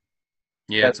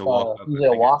 Yeah, it's a walk up. Usually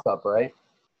a walk up, right?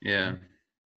 Yeah.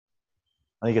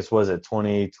 I think it's, was it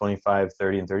 20, 25,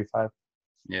 30, and 35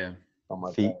 Yeah.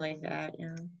 feet? Like that,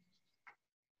 yeah.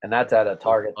 And that's at a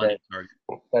target Funny target.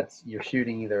 that's you're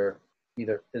shooting either is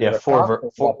Yeah, it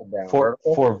up and down?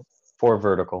 Vertical? four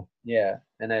vertical. Yeah,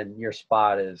 and then your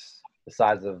spot is the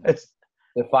size of It's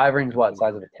the 5 rings. What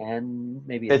size of a 10?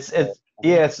 Maybe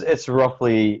it's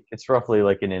roughly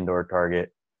like an indoor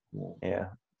target. Yeah,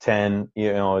 10.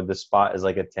 The spot is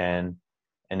like a 10,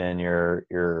 and then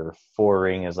your 4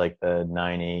 ring is like the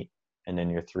 9/8, and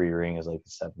then your 3 ring is like the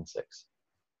 7/6.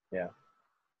 Yeah.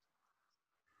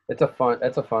 It's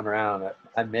a fun round.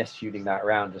 I miss shooting that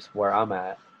round just where I'm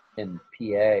at in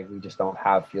PA. We just don't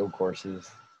have field courses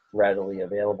readily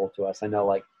available to us. I know,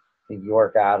 like, I think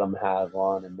York Adam has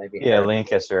one, and maybe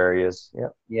Lancaster areas.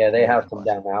 Yep. Yeah, they have some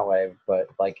down that way, but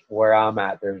like where I'm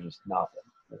at, there's just nothing.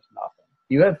 There's nothing.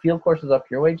 Do you have field courses up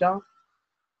your way, John?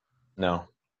 No.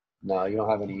 No, you don't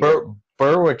have any.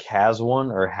 Berwick has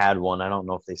one or had one. I don't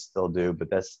know if they still do, but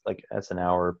that's an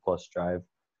hour plus drive.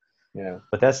 Yeah,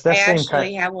 but that's I same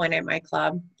actually kind. have one at my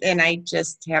club, and I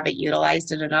just haven't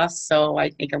utilized it enough. So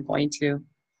I think I'm going to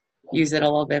use it a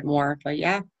little bit more. But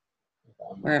yeah,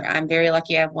 I'm very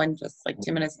lucky. I have one just like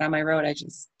 2 minutes down my road. I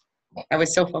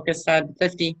was so focused on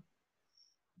 50,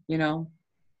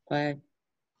 but.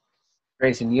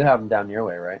 Grayson, you have them down your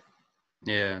way, right?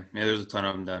 Yeah. There's a ton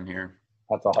of them down here.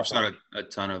 That's awesome. I've shot a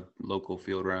ton of local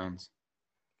field rounds.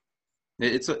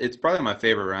 It's probably my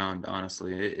favorite round,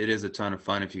 honestly. It is a ton of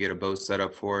fun if you get a bow set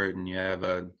up for it and you have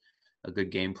a good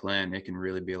game plan. It can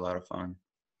really be a lot of fun.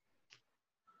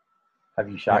 Have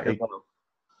you shot your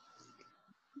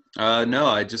bow? No,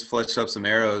 I just fletched up some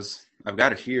arrows. I've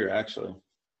got it here, actually.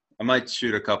 I might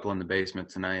shoot a couple in the basement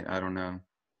tonight. I don't know.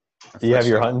 Do you have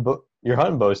your hunting bow? Your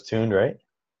hunting bow's tuned, right?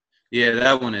 Yeah,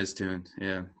 that one is tuned.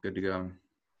 Yeah, good to go.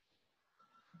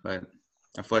 But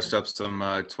I fleshed up some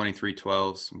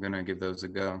 2312s. I'm going to give those a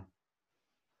go.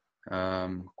 I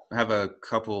have a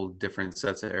couple different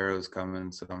sets of arrows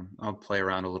coming, so I'll play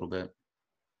around a little bit.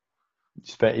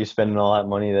 You're spending all that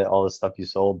money, that all the stuff you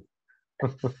sold.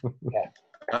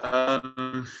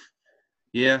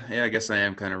 Yeah, I guess I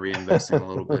am kind of reinvesting a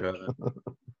little bit of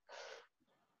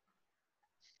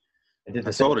it.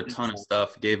 I sold a ton of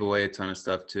stuff, gave away a ton of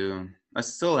stuff too. I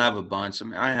still have a bunch. I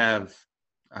mean, I have,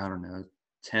 I don't know,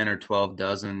 10 or 12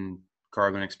 dozen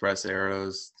Carbon Express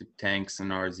arrows, tanks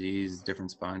and RZs,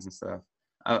 different spines and stuff.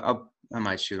 I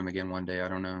might shoot them again one day. I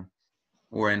don't know,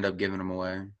 or end up giving them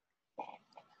away.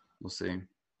 We'll see.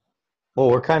 Well,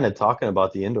 we're kind of talking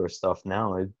about the indoor stuff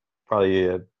now. It'd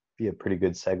probably be a pretty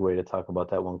good segue to talk about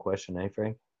that one question, eh,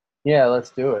 Frank? Yeah,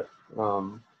 let's do it.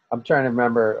 I'm trying to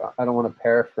remember. I don't want to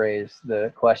paraphrase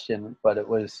the question, but it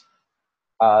was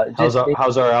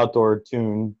how's our outdoor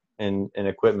tune and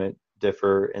equipment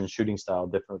differ, and shooting style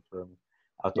different from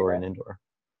outdoor and indoor?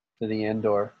 To the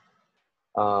indoor.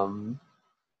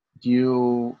 Do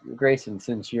you, Grayson,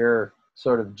 since you're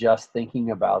sort of just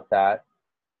thinking about that,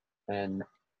 and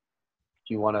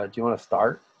do you want to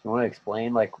start? Do you want to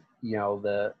explain, like, you know,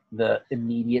 the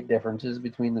immediate differences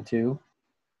between the two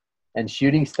and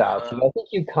shooting style? Because I think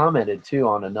you commented too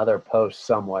on another post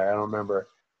somewhere. I don't remember.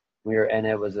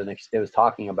 It was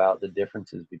talking about the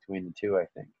differences between the two, I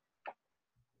think.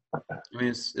 I mean,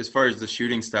 as far as the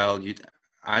shooting style,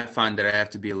 I find that I have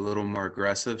to be a little more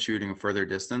aggressive shooting a further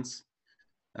distance.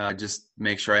 Just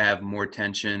make sure I have more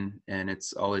tension, and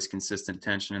it's always consistent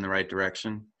tension in the right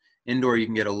direction. Indoor, you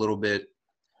can get a little bit,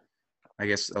 I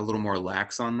guess, a little more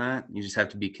lax on that. You just have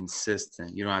to be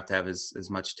consistent. You don't have to have as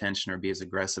much tension or be as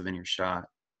aggressive in your shot.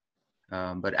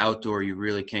 But outdoor, you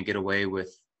really can't get away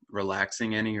with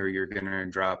relaxing any, or you're going to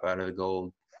drop out of the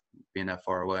gold being that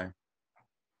far away.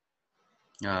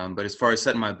 But as far as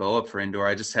setting my bow up for indoor,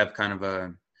 I just have kind of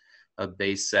a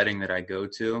base setting that I go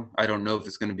to. I don't know if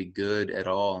it's going to be good at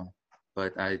all,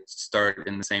 but I start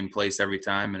in the same place every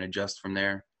time and adjust from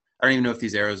there. I don't even know if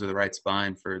these arrows are the right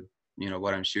spine for, you know,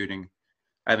 what I'm shooting.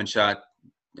 I haven't shot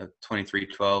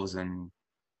 23-12s in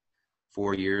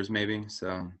 4 years maybe,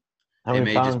 so how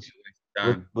many pounds?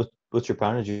 What's your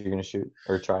poundage you're going to shoot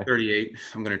or try? 38.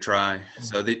 I'm going to try.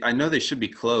 So I know they should be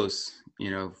close, you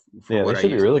know. Yeah, they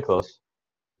should be really close.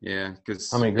 Yeah,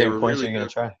 because how many grain points are you going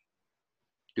to try?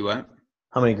 Do what?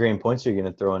 How many grain points are you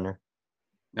going to throw in there?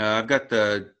 I've got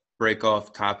the break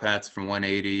off top hats from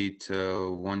 180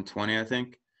 to 120, I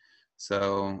think.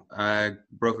 So I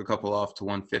broke a couple off to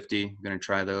 150. I'm going to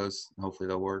try those. Hopefully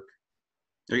they'll work.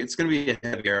 It's going to be a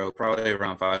heavy arrow, probably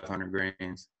around 500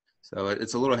 grains. So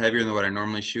it's a little heavier than what I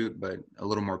normally shoot, but a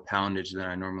little more poundage than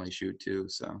I normally shoot too.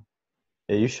 So.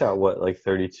 Yeah, you shot what, like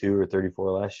 32 or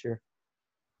 34 last year?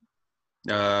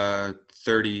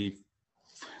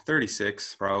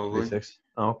 36 probably. 36?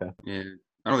 Oh, okay. Yeah.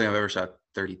 I don't think I've ever shot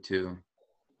 32. I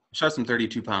shot some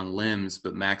 32-pound limbs,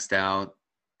 but maxed out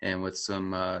and with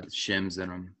some shims in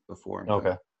them before.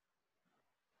 Okay.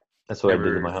 That's what I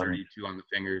did to my hunting. 32 on the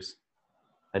fingers.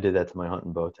 I did that to my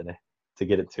hunting bow today to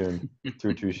get it tuned.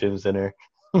 Threw 2 shims in there.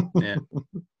 Yeah.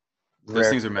 Those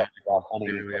things are magical.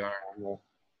 They really are.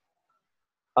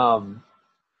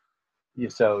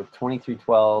 So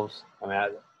 23-12s. I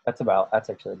mean, that's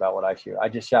actually about what I shoot. I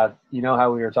just shot. You know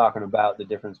how we were talking about the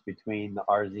difference between the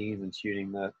RZs and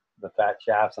shooting the fat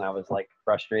shafts, and I was like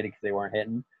frustrated because they weren't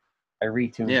hitting. I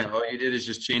retuned. Yeah, all you did is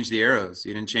just change the arrows.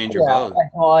 You didn't change your bow.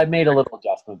 Well, I made a little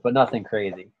adjustment, but nothing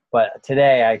crazy. But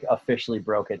today I officially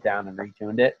broke it down and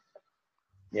retuned it.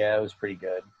 Yeah, it was pretty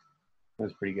good.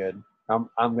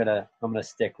 I'm gonna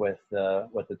stick with the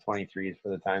 23s for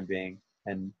the time being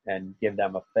and give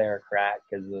them a fair crack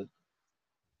because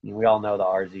we all know the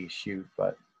RZs shoot,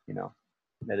 but you know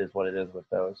it is what it is with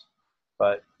those.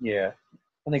 But yeah,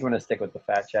 I think I'm gonna stick with the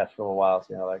fat shafts for a while,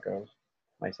 see how that goes.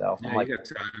 Myself, yeah, I'm like you got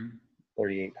time.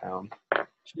 38 pounds.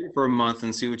 Shoot for a month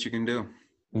and see what you can do.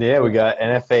 Yeah, we got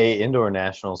NFAA Indoor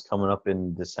Nationals coming up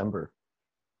in December.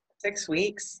 6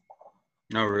 weeks.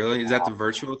 Oh, really? Is that the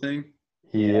virtual thing?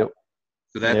 Yep.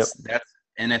 So that's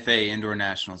NFAA Indoor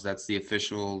Nationals. That's the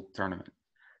official tournament.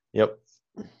 Yep.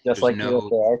 Just like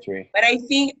USA archery. But I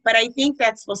think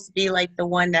that's supposed to be like the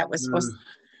one that was supposed to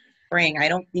spring. I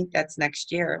don't think that's next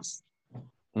year's.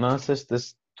 No, it's just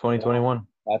this 2021.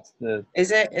 That's the.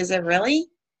 Is it really?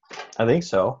 I think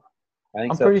so.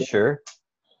 I'm so pretty too. sure.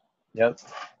 Yep.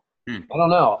 I don't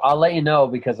know. I'll let you know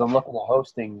because I'm looking at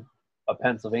hosting a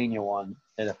Pennsylvania one,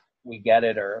 and if we get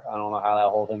it, or I don't know how that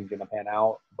whole thing's gonna pan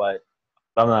out, but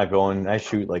I'm not going. I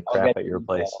shoot like crap at your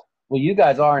place. Well, you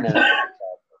guys are in it.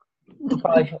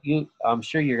 I'm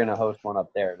sure you're gonna host one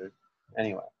up there.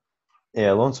 Anyway.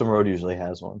 Yeah, Lonesome Road usually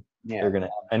has one. Yeah,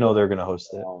 I know they're gonna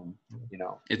host it. You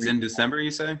know, it's in December,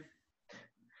 you say?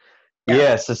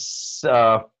 Yeah, so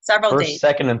several first, dates.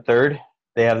 second, and third.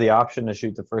 They have the option to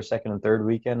shoot the first, second, and third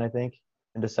weekend, I think,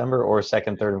 in December, or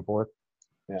second, third, and fourth.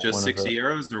 Yeah. Just 60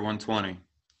 arrows or 120?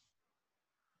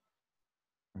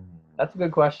 That's a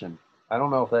good question. I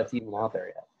don't know if that's even out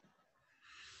there yet.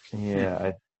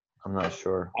 Yeah, I'm not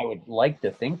sure. I would like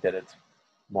to think that it's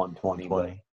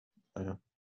 120. Yeah.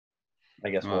 I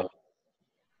guess we'll.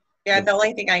 Yeah, the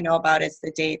only thing I know about is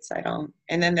the dates. I don't.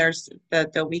 And then there's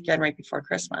the weekend right before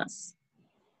Christmas.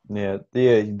 Yeah,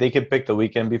 they could pick the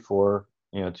weekend before,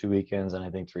 2 weekends, and I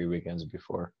think 3 weekends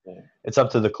before. Yeah. It's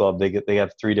up to the club. They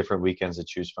have 3 different weekends to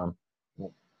choose from. Yeah.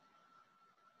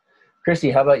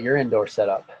 Chrissy, how about your indoor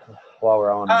setup while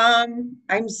we're on?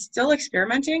 I'm still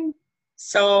experimenting.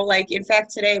 So, like, in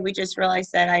fact, today we just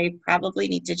realized that I probably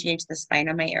need to change the spine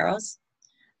on my arrows.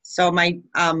 So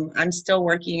I'm still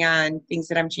working on things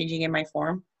that I'm changing in my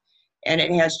form, and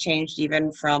it has changed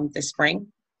even from the spring.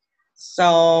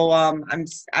 So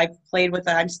I've played with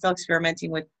it. I'm still experimenting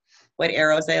with what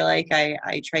arrows I like.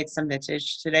 I tried some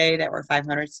vintage today that were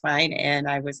 500 spine, and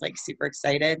I was like super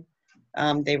excited.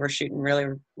 They were shooting really,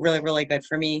 really, really good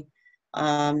for me.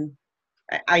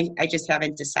 I just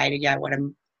haven't decided yet what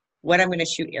I'm going to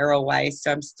shoot arrow wise.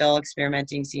 So I'm still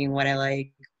experimenting, seeing what I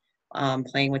like,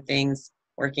 playing with things,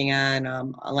 working on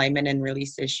alignment and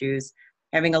release issues,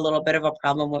 having a little bit of a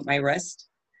problem with my wrist.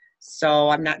 So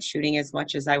I'm not shooting as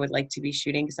much as I would like to be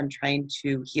shooting because I'm trying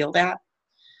to heal that.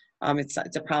 It's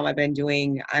a problem I've been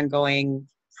doing ongoing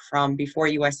from before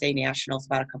USA Nationals.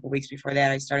 About a couple weeks before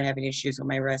that, I started having issues with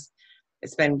my wrist.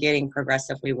 It's been getting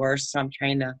progressively worse, so I'm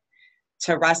trying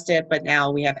to rest it. But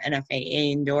now we have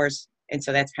NFAA indoors, and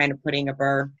so that's kind of putting a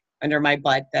burr under my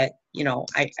butt that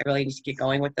I really need to get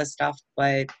going with this stuff.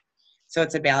 But so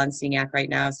it's a balancing act right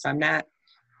now. So I'm not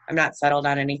settled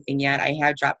on anything yet. I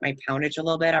have dropped my poundage a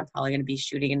little bit. I'm probably going to be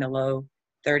shooting in the low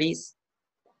 30s.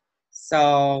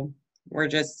 So we're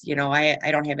just,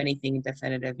 I don't have anything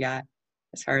definitive yet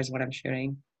as far as what I'm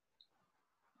shooting.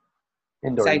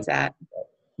 Indoor, Besides that,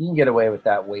 you can get away with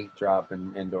that weight drop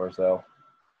in indoors, though.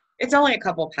 it's only a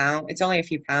couple pounds. It's only a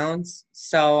few pounds.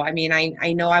 So, I mean,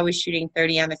 I know I was shooting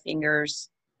 30 on the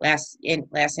fingers last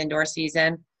indoor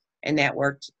season, and that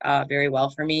worked very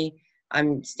well for me.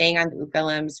 I'm staying on the Uka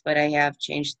limbs, but I have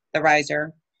changed the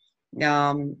riser.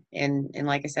 And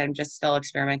like I said, I'm just still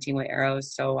experimenting with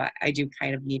arrows. So I do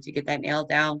kind of need to get that nailed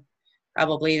down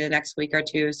probably the next week or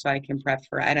two so I can prep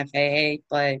for NFAA.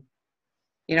 But,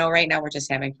 right now we're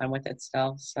just having fun with it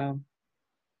still. So.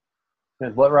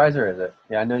 What riser is it?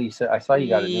 Yeah, I know you said, I saw you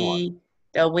got a new one.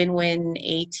 The Win-Win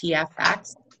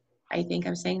ATFX. I think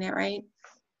I'm saying that right.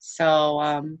 So,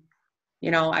 I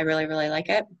really, really like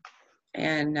it.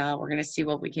 And we're going to see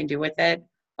what we can do with it.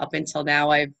 Up until now,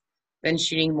 I've been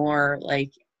shooting more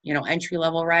like,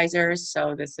 entry-level risers.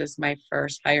 So this is my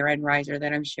first higher-end riser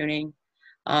that I'm shooting.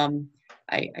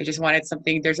 I just wanted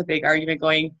something. There's a big argument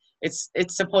going. It's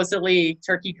supposedly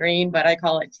turkey green, but I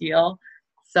call it teal.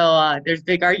 So there's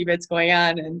big arguments going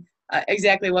on and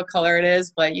exactly what color it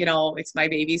is. But, it's my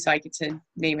baby, so I get to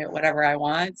name it whatever I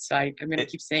want. So I'm going to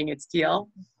keep saying it's teal.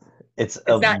 It's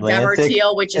not Demer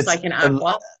teal, which is like an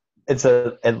aqua. It's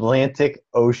an Atlantic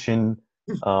Ocean.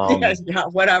 Yeah,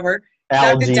 whatever.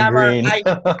 Algae green.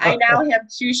 I now have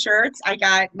 2 shirts. I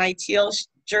got my teal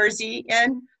jersey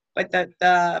in, but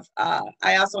I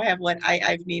also have what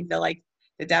I've named the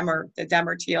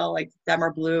Demer teal, like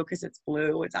Demer blue because it's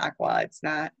blue. It's aqua. It's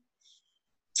not.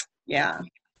 Yeah,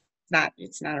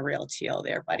 it's not a real teal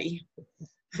there, buddy.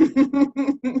 I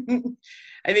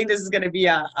think this is going to be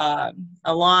a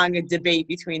long debate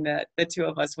between the two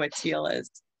of us what teal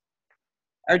is.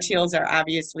 Our teals are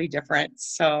obviously different,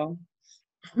 so.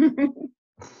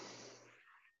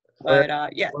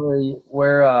 But yeah.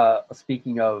 Where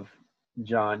speaking of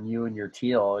John, you and your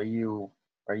teal, are you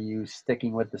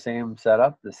sticking with the same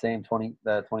setup, the same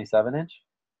 27 inch?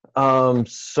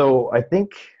 So I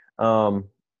think I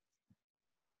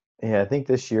think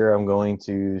this year I'm going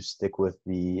to stick with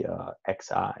the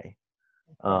XI.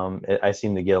 I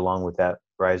seem to get along with that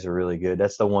riser really good.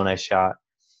 That's the one I shot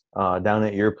down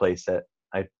at your place that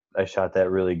I shot that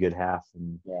really good half,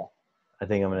 and yeah, I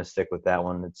think I'm going to stick with that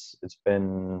one. It's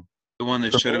been the one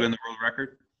that should have been the world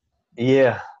record.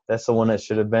 Yeah, that's the one that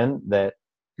should have been. That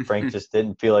Frank just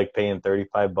didn't feel like paying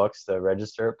 $35 to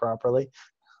register it properly.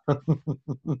 Way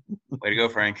to go,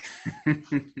 Frank.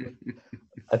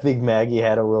 I think Maggie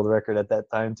had a world record at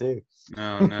that time too.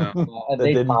 No. That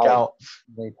didn't count.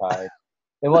 They tied.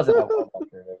 It wasn't a world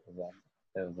record.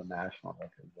 It was a national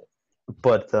record.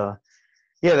 But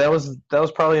yeah, that was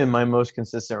probably my most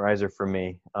consistent riser for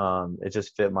me. It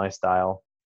just fit my style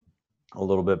a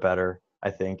little bit better, I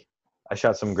think. I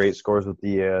shot some great scores with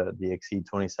the Exceed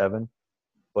 27,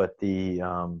 but the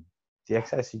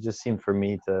XIC just seemed for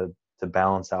me to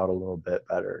balance out a little bit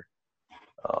better.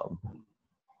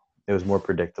 It was more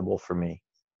predictable for me,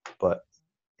 but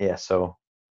yeah. So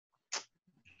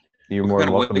you're more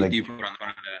than welcome. What weight do you put on the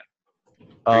front of that?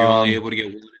 Are you only able to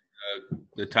get one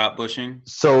the top bushing?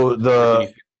 So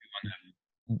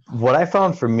what I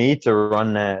found for me to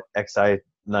run that XI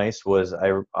nice was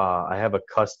I have a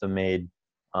custom made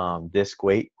disc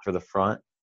weight for the front,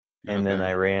 and then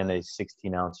I ran a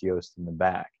 16-ounce Yoast in the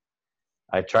back.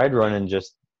 I tried running so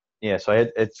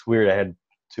it's weird. I had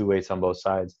two weights on both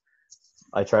sides.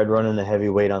 I tried running a heavy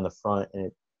weight on the front,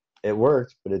 and it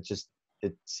worked, but it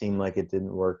seemed like it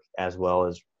didn't work as well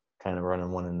as kind of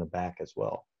running one in the back as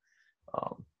well.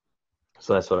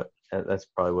 So that's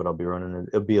probably what I'll be running.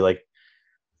 It'll be like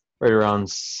right around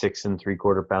 6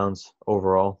 3/4 pounds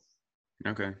overall.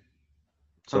 Okay.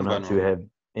 So not too heavy.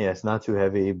 Yeah, it's not too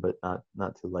heavy, but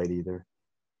not too light either.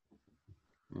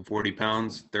 40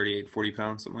 pounds, 38, 40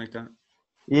 pounds, something like that?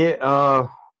 Yeah,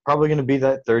 probably going to be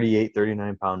that 38,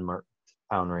 39 pound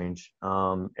range.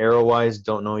 Arrow-wise,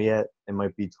 don't know yet. It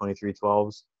might be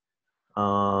 2312s.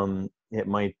 It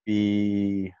might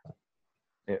be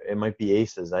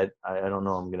aces. I don't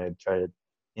know. I'm going to try to,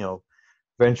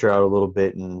 venture out a little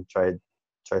bit and try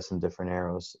some different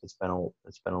arrows. It's been a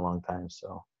long time,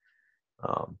 so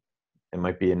it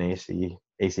might be an ACE,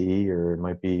 or it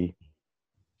might be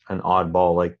an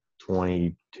oddball like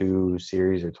 22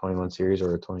 series or 21 series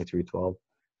or a 2312.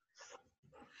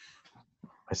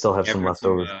 I still have some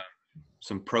leftovers.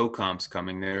 Some pro comps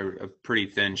coming. They're a pretty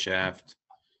thin shaft.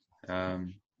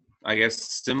 I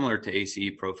guess similar to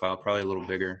ACE profile, probably a little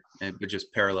bigger, but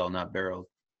just parallel, not barreled.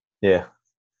 Yeah.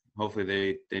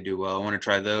 Hopefully they do well. I want to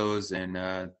try those and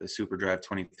the Super Drive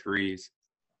 23s.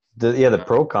 The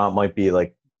pro comp might be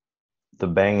like the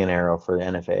banging arrow for the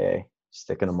NFAA,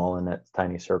 sticking them all in that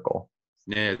tiny circle.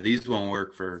 Yeah, these won't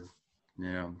work for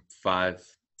five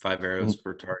arrows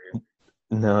per target.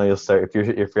 No, you'll start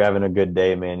if you're having a good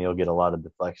day, man. You'll get a lot of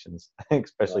deflections,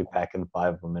 especially packing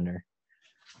 5 of them in there.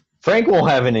 Frank won't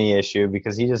have any issue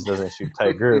because he just doesn't shoot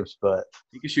tight groups, but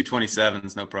you can shoot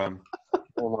 27s, no problem. I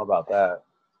don't know about that.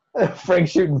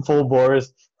 Frank's shooting full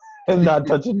bores and not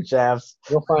touching shafts.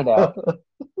 You'll find out.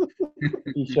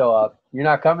 You show up. You're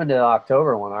not coming to the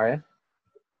October one, are you?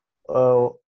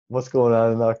 Oh, what's going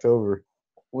on in October?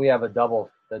 We have the double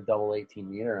 18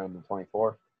 meter on the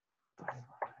 24th.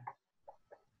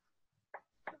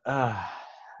 I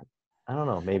don't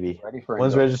know. Maybe. Ready for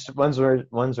when's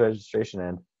registration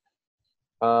end?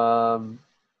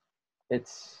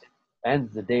 It's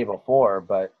ends the day before,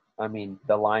 but I mean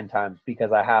the line times,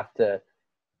 because I have to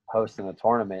host in a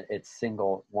tournament. It's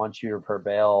single, one shooter per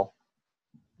bail.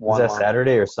 Is that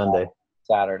Saturday or Sunday?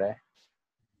 Saturday.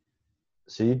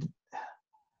 So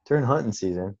during hunting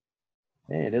season.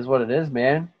 Hey, it is what it is,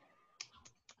 man.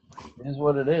 It is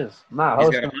what it is. I'm not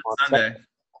hosting on Sunday.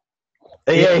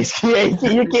 Yeah,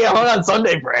 you can't hunt on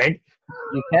Sunday, Frank.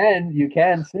 You can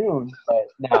soon, but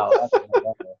no.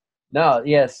 No,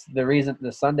 yes,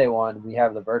 the Sunday one, we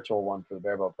have the virtual one for the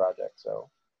Barebow Project, so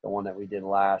the one that we did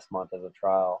last month as a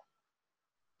trial.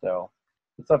 So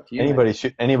it's up to you. Anybody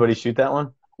shoot that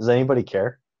one? Does anybody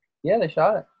care? Yeah, they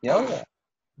shot it. Yeah.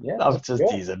 I was just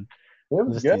teasing. It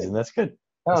was good. Teasing. That's good.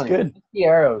 That's good. 60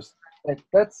 arrows.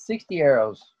 That's 60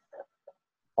 arrows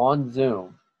on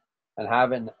Zoom, and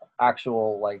having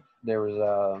actual, like, there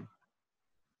was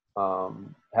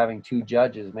having 2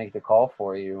 judges make the call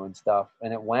for you and stuff,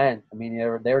 and it went. I mean,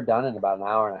 they were done in about an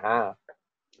hour and a half.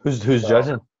 Who's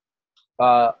judging?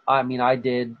 I mean, I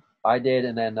did,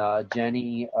 and then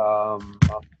Jenny. What was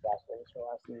her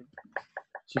last name?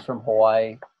 She's from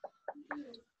Hawaii.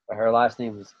 Her last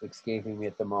name is escaping me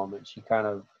at the moment. She kind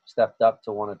of stepped up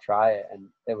to want to try it, and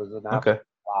it was an absolute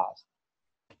blast.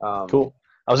 Cool.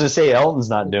 I was gonna say Elton's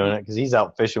not doing it because he's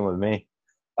out fishing with me.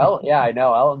 Yeah, I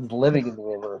know. Elton's living in the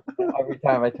river. Every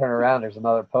time I turn around, there's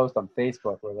another post on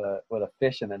Facebook with a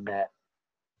fish in a net.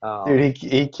 Dude,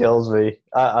 he kills me.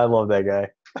 I love that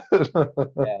guy.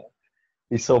 Yeah.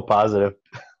 He's so positive.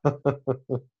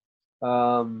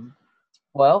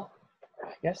 Well,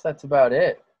 I guess that's about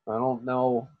it. I don't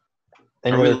know.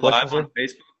 Are we live on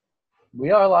Facebook? We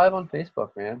are live on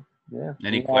Facebook, man. Yeah.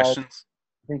 Any questions?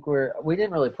 I think I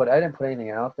didn't put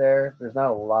anything out there. There's not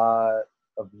a lot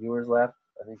of viewers left.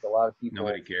 I think a lot of people.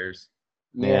 Nobody cares.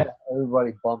 Yeah.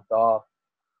 Everybody bumped off.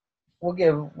 We'll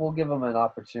give them an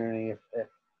opportunity if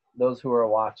those who are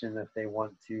watching, if they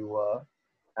want to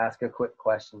ask a quick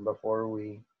question before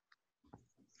we.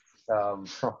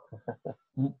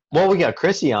 Well, we got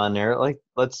Chrissy on there. Like,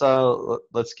 let's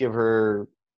give her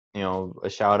a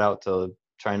shout out to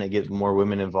trying to get more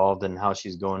women involved and how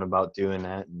she's going about doing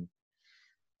that and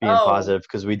being positive,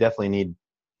 because we definitely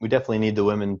need the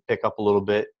women pick up a little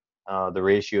bit. The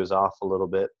ratio is off a little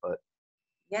bit, but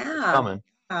it's coming.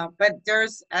 But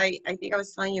there's, I think I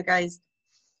was telling you guys,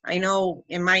 I know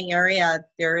in my area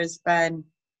there has been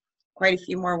quite a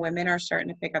few more women are starting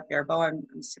to pick up barebow. I'm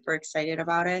super excited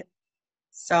about it.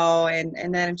 So,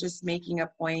 and then just making a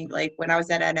point, like when I was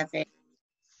at NFAA,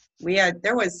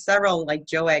 there was several like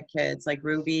Joed kids, like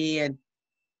Ruby and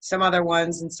some other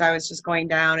ones. And so I was just going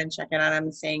down and checking on them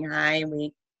and saying hi. And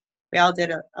we all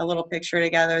did a little picture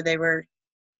together. They were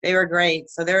great.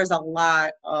 So there's a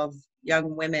lot of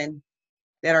young women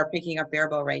that are picking up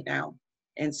barebow right now.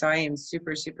 And so I am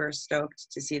super, super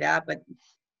stoked to see that. But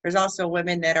there's also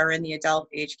women that are in the adult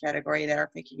age category that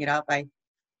are picking it up.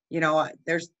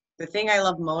 There's the thing I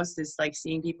love most is like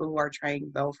seeing people who are trying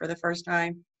bow for the first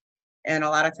time. And a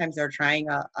lot of times they're trying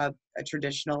a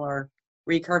traditional or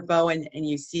recurve bow, and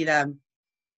you see them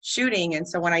shooting. And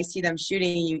so when I see them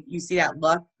shooting, you see that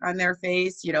look on their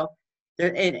face,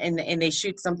 and they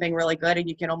shoot something really good, and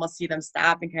you can almost see them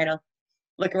stop and kind of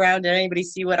look around. Did anybody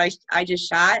see what I just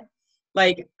shot?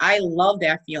 Like, I love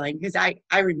that feeling, because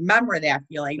I remember that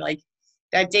feeling, like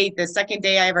that day, the second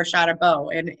day I ever shot a bow,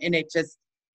 and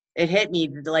it hit me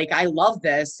like, I love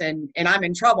this, and I'm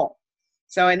in trouble.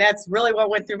 So, and that's really what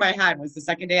went through my head was the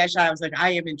second day I shot, I was like,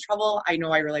 I am in trouble. I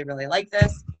know I really, really like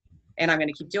this, and I'm going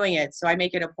to keep doing it. So I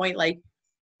make it a point, like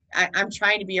I'm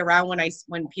trying to be around when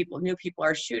new people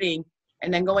are shooting,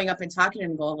 and then going up and talking to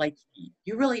them and going like,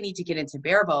 you really need to get into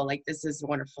barebow. Like, this is a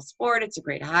wonderful sport. It's a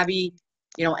great hobby.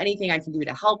 Anything I can do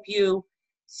to help you.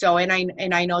 So, and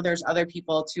I know there's other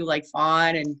people too, like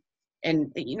Fawn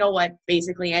and you know what,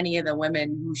 basically any of the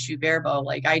women who shoot barebow,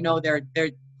 like I know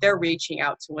they're reaching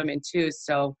out to women too.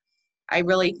 So I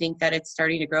really think that it's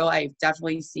starting to grow. I've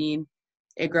definitely seen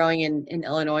it growing in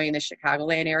Illinois and the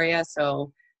Chicagoland area.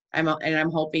 So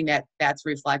I'm hoping that that's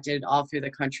reflected all through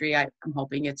the country. I'm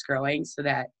hoping it's growing so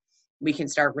that we can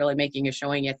start really making a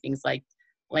showing at things like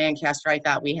Lancaster. I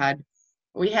thought we had,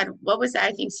 what was that?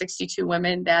 I think 62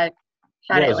 women that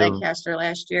shot at Lancaster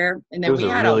last year. And then we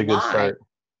had a really good start.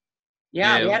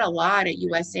 Yeah, we had a lot at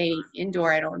USA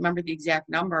Indoor. I don't remember the exact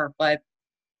number, but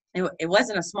it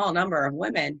wasn't a small number of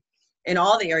women in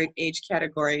all the age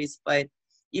categories, but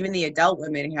even the adult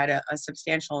women had a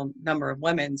substantial number of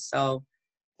women. So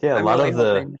yeah, a lot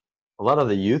of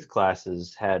the youth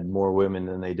classes had more women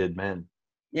than they did men.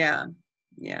 Yeah.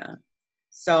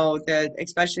 So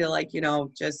especially like,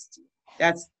 just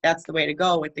that's the way to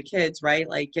go with the kids, right?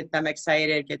 Like, get them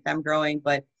excited, get them growing.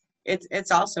 But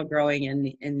it's also growing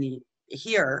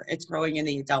it's growing in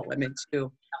the adult women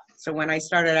too. So when I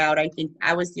started out, I think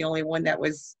I was the only one that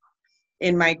was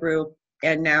in my group,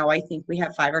 and now I think we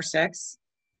have 5 or 6.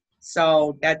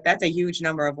 So that's a huge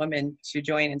number of women to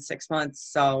join in 6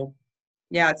 months. So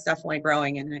yeah, it's definitely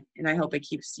growing, and I hope it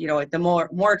keeps, the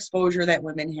more exposure that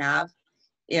women have,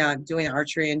 doing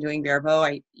archery and doing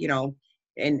barebow,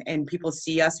 and people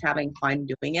see us having fun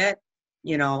doing it,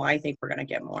 I think we're gonna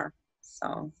get more.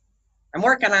 So I'm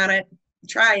working on it, I'm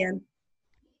trying.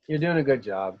 You're doing a good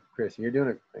job, Chris. You're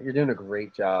doing a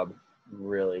great job,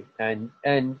 really, and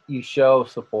you show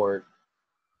support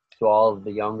to all of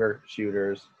the younger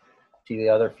shooters, to the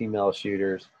other female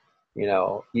shooters.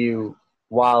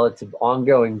 While it's an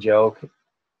ongoing joke,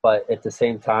 but at the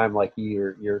same time, like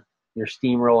you're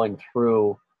steamrolling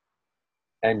through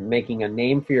and making a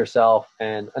name for yourself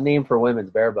and a name for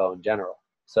women's barebow in general.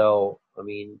 So, I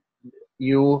mean,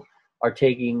 you are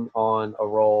taking on a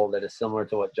role that is similar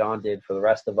to what John did for the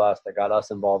rest of us that got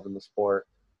us involved in the sport,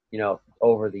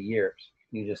 over the years.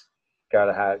 You just got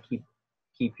to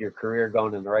keep your career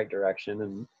going in the right direction.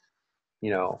 And,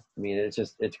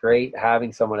 it's great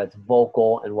having someone that's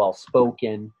vocal and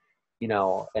well-spoken,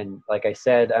 and like I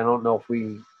said, I don't know if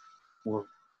we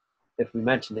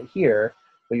mentioned it here,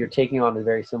 but you're taking on a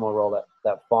very similar role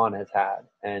that Fawn has had.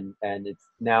 And it's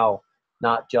now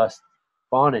not just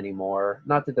Fawn anymore.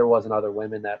 Not that there wasn't other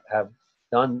women that have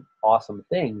done awesome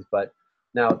things, but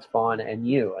now it's Fawn and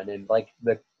you. And then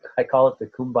I call it the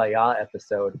Kumbaya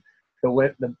episode. The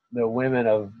women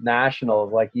of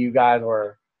nationals, like you guys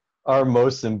were our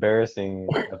most embarrassing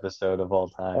episode of all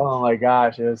time. Oh my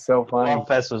gosh, it was so funny. Fall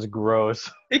Fest was gross.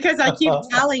 Because I keep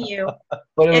telling you,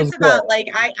 but it's about like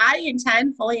I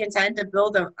fully intend to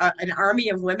build an army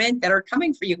of women that are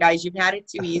coming for you guys. You've had it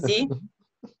too easy.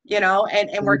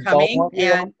 And we're coming.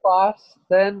 And class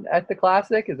then at the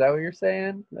Classic, is that what you're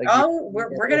saying? Like,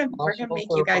 we're gonna make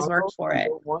you guys work for it.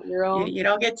 You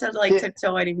don't get to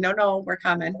tiptoe any. No, we're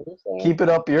coming. Keep it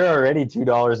up. You're already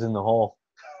 $2 in the hole.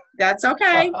 That's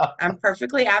okay. I'm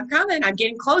coming. I'm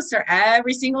getting closer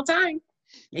every single time.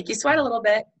 Make you sweat a little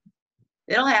bit.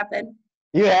 It'll happen.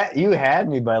 You had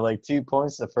me by like 2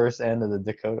 points the first end of the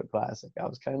Dakota Classic. I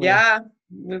was kind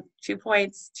of 2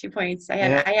 points. I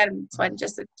had him sweating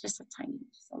just a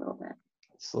little bit.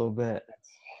 Just a little bit.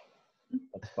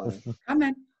 That's funny. Come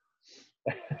on.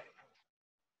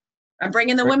 I'm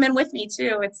bringing the women with me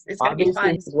too. It's gonna be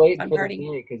fun. He's waiting fun for party. the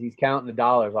day because he's counting the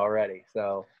dollars already.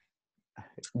 So,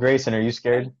 Grayson, are you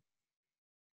scared?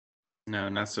 No,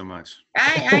 not so much.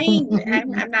 I'm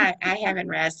not. I haven't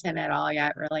razzed him at all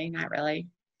yet. Really, not really.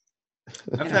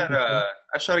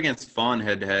 I shot against Fawn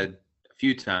head to head a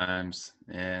few times,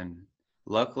 and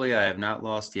luckily I have not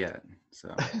lost yet.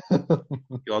 So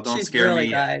y'all don't scare really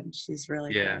me. Good. She's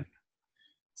really good.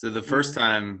 So the first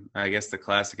time, I guess the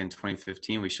Classic in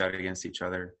 2015, we shot against each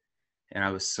other, and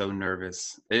I was so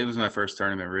nervous. It was my first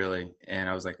tournament, really, and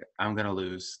I was like, I'm gonna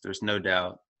lose. There's no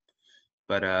doubt.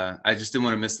 But I just didn't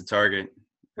want to miss the target,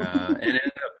 and it ended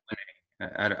up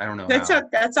winning. I don't know how.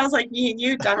 That sounds like me and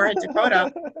you, Dummer and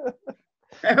Dakota.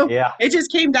 Yeah. It just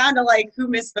came down to like who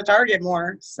missed the target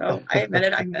more. So I admit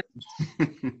it, I missed.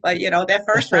 But that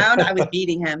first round, I was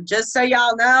beating him. Just so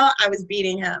y'all know, I was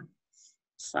beating him.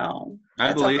 So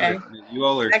I believe okay. it. You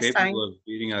all are Next capable time. of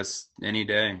beating us any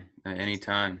day, any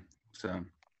time. So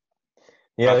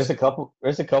yeah, there's a couple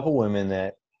women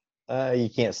that you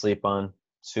can't sleep on.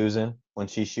 Susan, when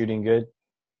she's shooting good.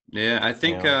 Yeah, I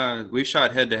think we've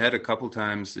shot head to head a couple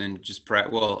times and just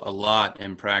a lot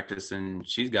in practice, and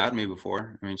she's got me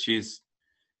before. I mean,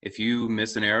 if you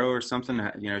miss an arrow or something,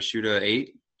 shoot a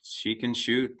 8, she can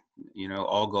shoot,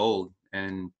 all gold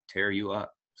and tear you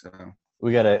up. So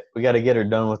we gotta get her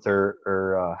done with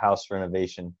her house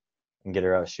renovation and get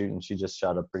her out shooting. She just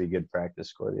shot a pretty good practice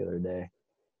score the other day.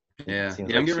 Yeah, I'm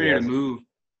getting ready to move.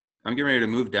 I'm getting ready to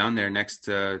move down there next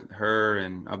to her,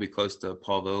 and I'll be close to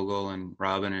Paul Vogel and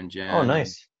Robin and Jen. Oh,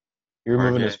 nice. You're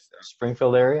moving to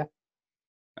Springfield area?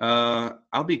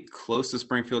 I'll be close to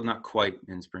Springfield, not quite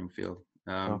in Springfield.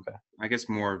 Okay. I guess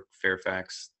more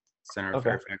Fairfax, center of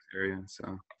Fairfax area.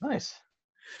 So nice.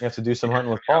 You have to do some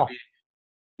hunting with Paul.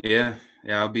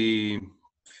 I'll be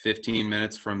 15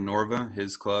 minutes from Norva,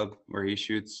 his club, where he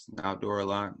shoots outdoor a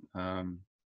lot.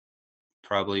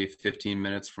 Probably 15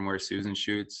 minutes from where Susan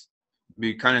shoots.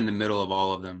 Be kind of in the middle of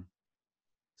all of them.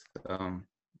 I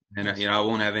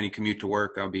won't have any commute to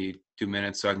work. I'll be 2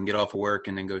 minutes so I can get off of work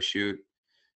and then go shoot.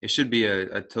 It should be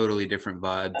a totally different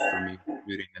vibe for me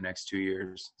shooting the next 2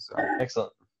 years. So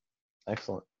Excellent.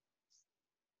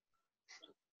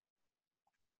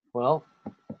 Well,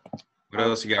 What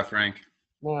else you got, Frank?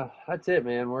 No, that's it,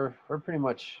 man. We're pretty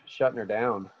much shutting her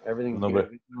down. Everything's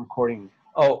recording.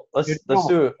 Oh, let's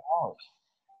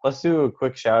do a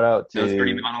quick shout out to. That's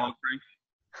pretty monologue, Frank.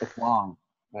 It's long.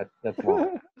 That's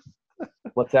long.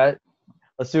 What's that?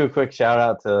 Let's do a quick shout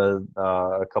out to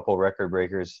a couple record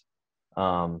breakers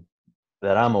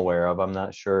that I'm aware of. I'm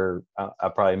not sure. I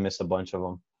probably miss a bunch of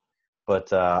them.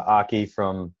 But Aki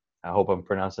from, I hope I'm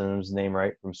pronouncing his name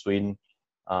right, from Sweden.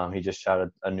 He just shot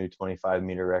a new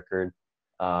 25-meter record.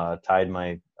 Tied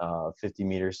my 50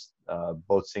 meters,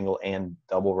 both single and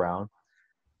double round.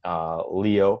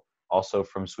 Leo, also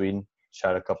from Sweden,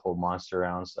 shot a couple of monster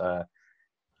rounds.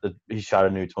 He shot a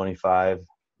new 25,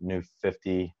 new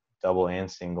 50, double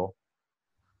and single.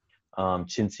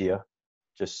 Cinzia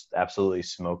just absolutely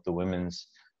smoked the women's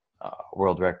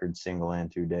world record single and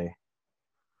 2-day.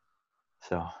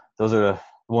 So those are the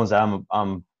ones that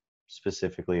I'm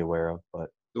specifically aware of. But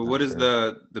so what is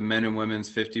the men and women's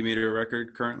 50-meter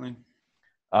record currently?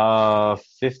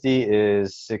 50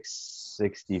 is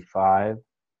 665.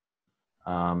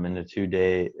 And the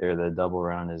 2-day or the double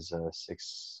round is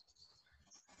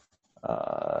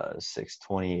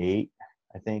 628,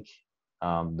 I think.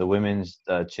 The women's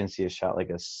Cinzia shot like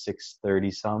a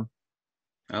 630 some.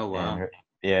 Oh wow!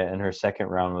 And her second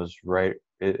round was right.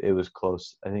 It was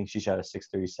close. I think she shot a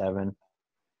 637,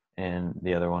 and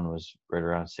the other one was right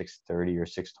around 630 or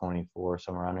 624,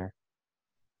 somewhere around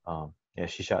there.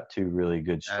 She shot 2 really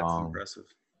good, strong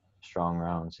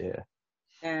rounds.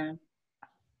 Yeah.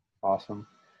 Awesome.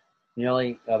 The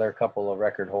only other couple of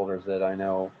record holders that I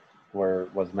know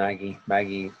was Maggie.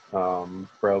 Maggie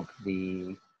broke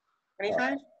the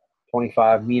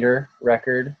 25-meter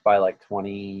record by like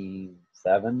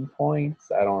 27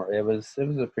 points. It was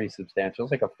a pretty substantial.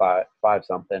 It was like a five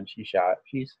something she shot.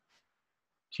 She's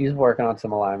working on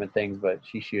some alignment things, but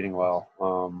she's shooting well.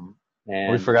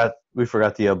 And we forgot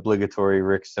the obligatory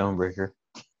Rick Stonebreaker.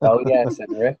 Oh yes,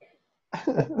 and Rick.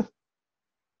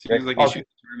 Seems like you shoot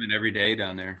the tournament every day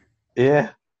down there.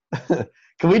 Yeah.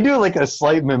 Can we do like a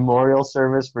slight memorial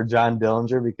service for John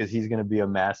Dillinger because he's going to be a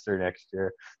master next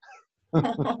year?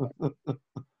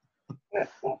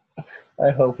 I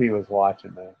hope he was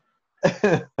watching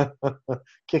that.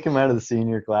 Kick him out of the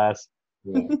senior class.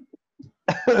 Yeah.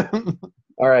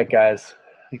 All right, guys.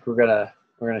 I think we're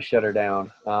gonna shut her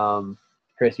down.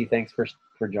 Chrissy, thanks for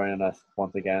joining us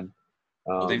once again.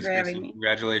 Thanks for having me.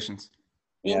 Congratulations.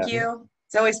 Thank you.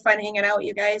 It's always fun hanging out with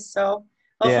you guys. So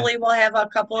hopefully we'll have a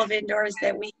couple of indoors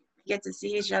that we get to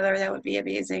see each other. That would be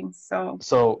amazing.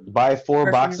 So buy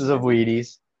 4 boxes of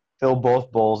Wheaties, fill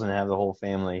both bowls, and have the whole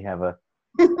family have a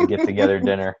get together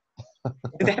dinner.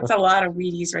 That's a lot of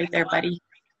Wheaties right there, buddy.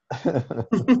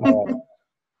 All right.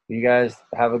 You guys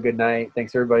have a good night.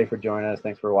 Thanks everybody for joining us.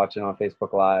 Thanks for watching on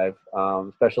Facebook Live.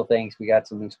 Special thanks. We got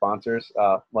some new sponsors.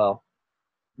 Well,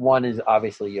 one is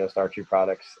obviously Yost Archery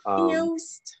Products.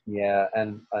 Yost. Yeah,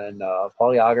 and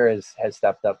Paul Yager has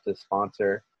stepped up to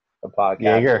sponsor the podcast.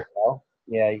 Jaeger. Well.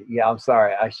 Yeah. I'm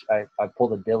sorry. I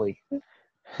pulled a Billy.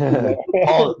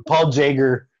 Paul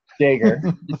Jaeger. Jaeger.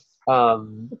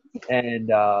 And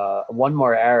one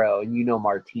more arrow. You know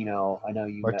Martino. I know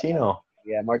you. Martino.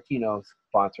 Yeah, Martino's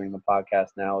sponsoring the podcast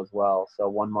now as well. So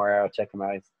One More Arrow, check him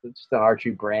out. It's just an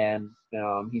archery brand.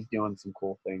 He's doing some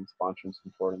cool things, sponsoring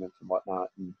some tournaments and whatnot,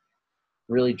 and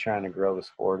really trying to grow the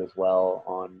sport as well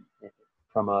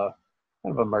from a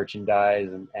kind of a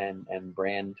merchandise and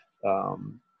brand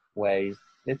ways.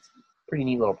 It's a pretty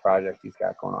neat little project he's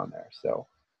got going on there. So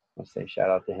I'll say shout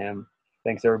out to him.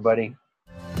 Thanks everybody.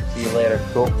 See you later.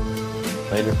 Cool.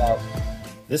 Later. Bye.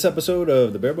 This episode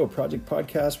of the Barebow Project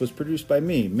podcast was produced by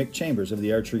me, Mick Chambers of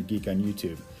the Archery Geek on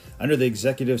YouTube, under the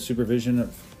executive supervision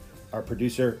of our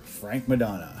producer, Frank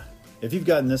Madonna. If you've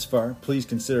gotten this far, please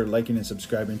consider liking and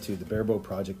subscribing to the Barebow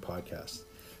Project podcast.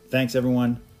 Thanks,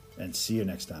 everyone, and see you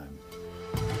next time.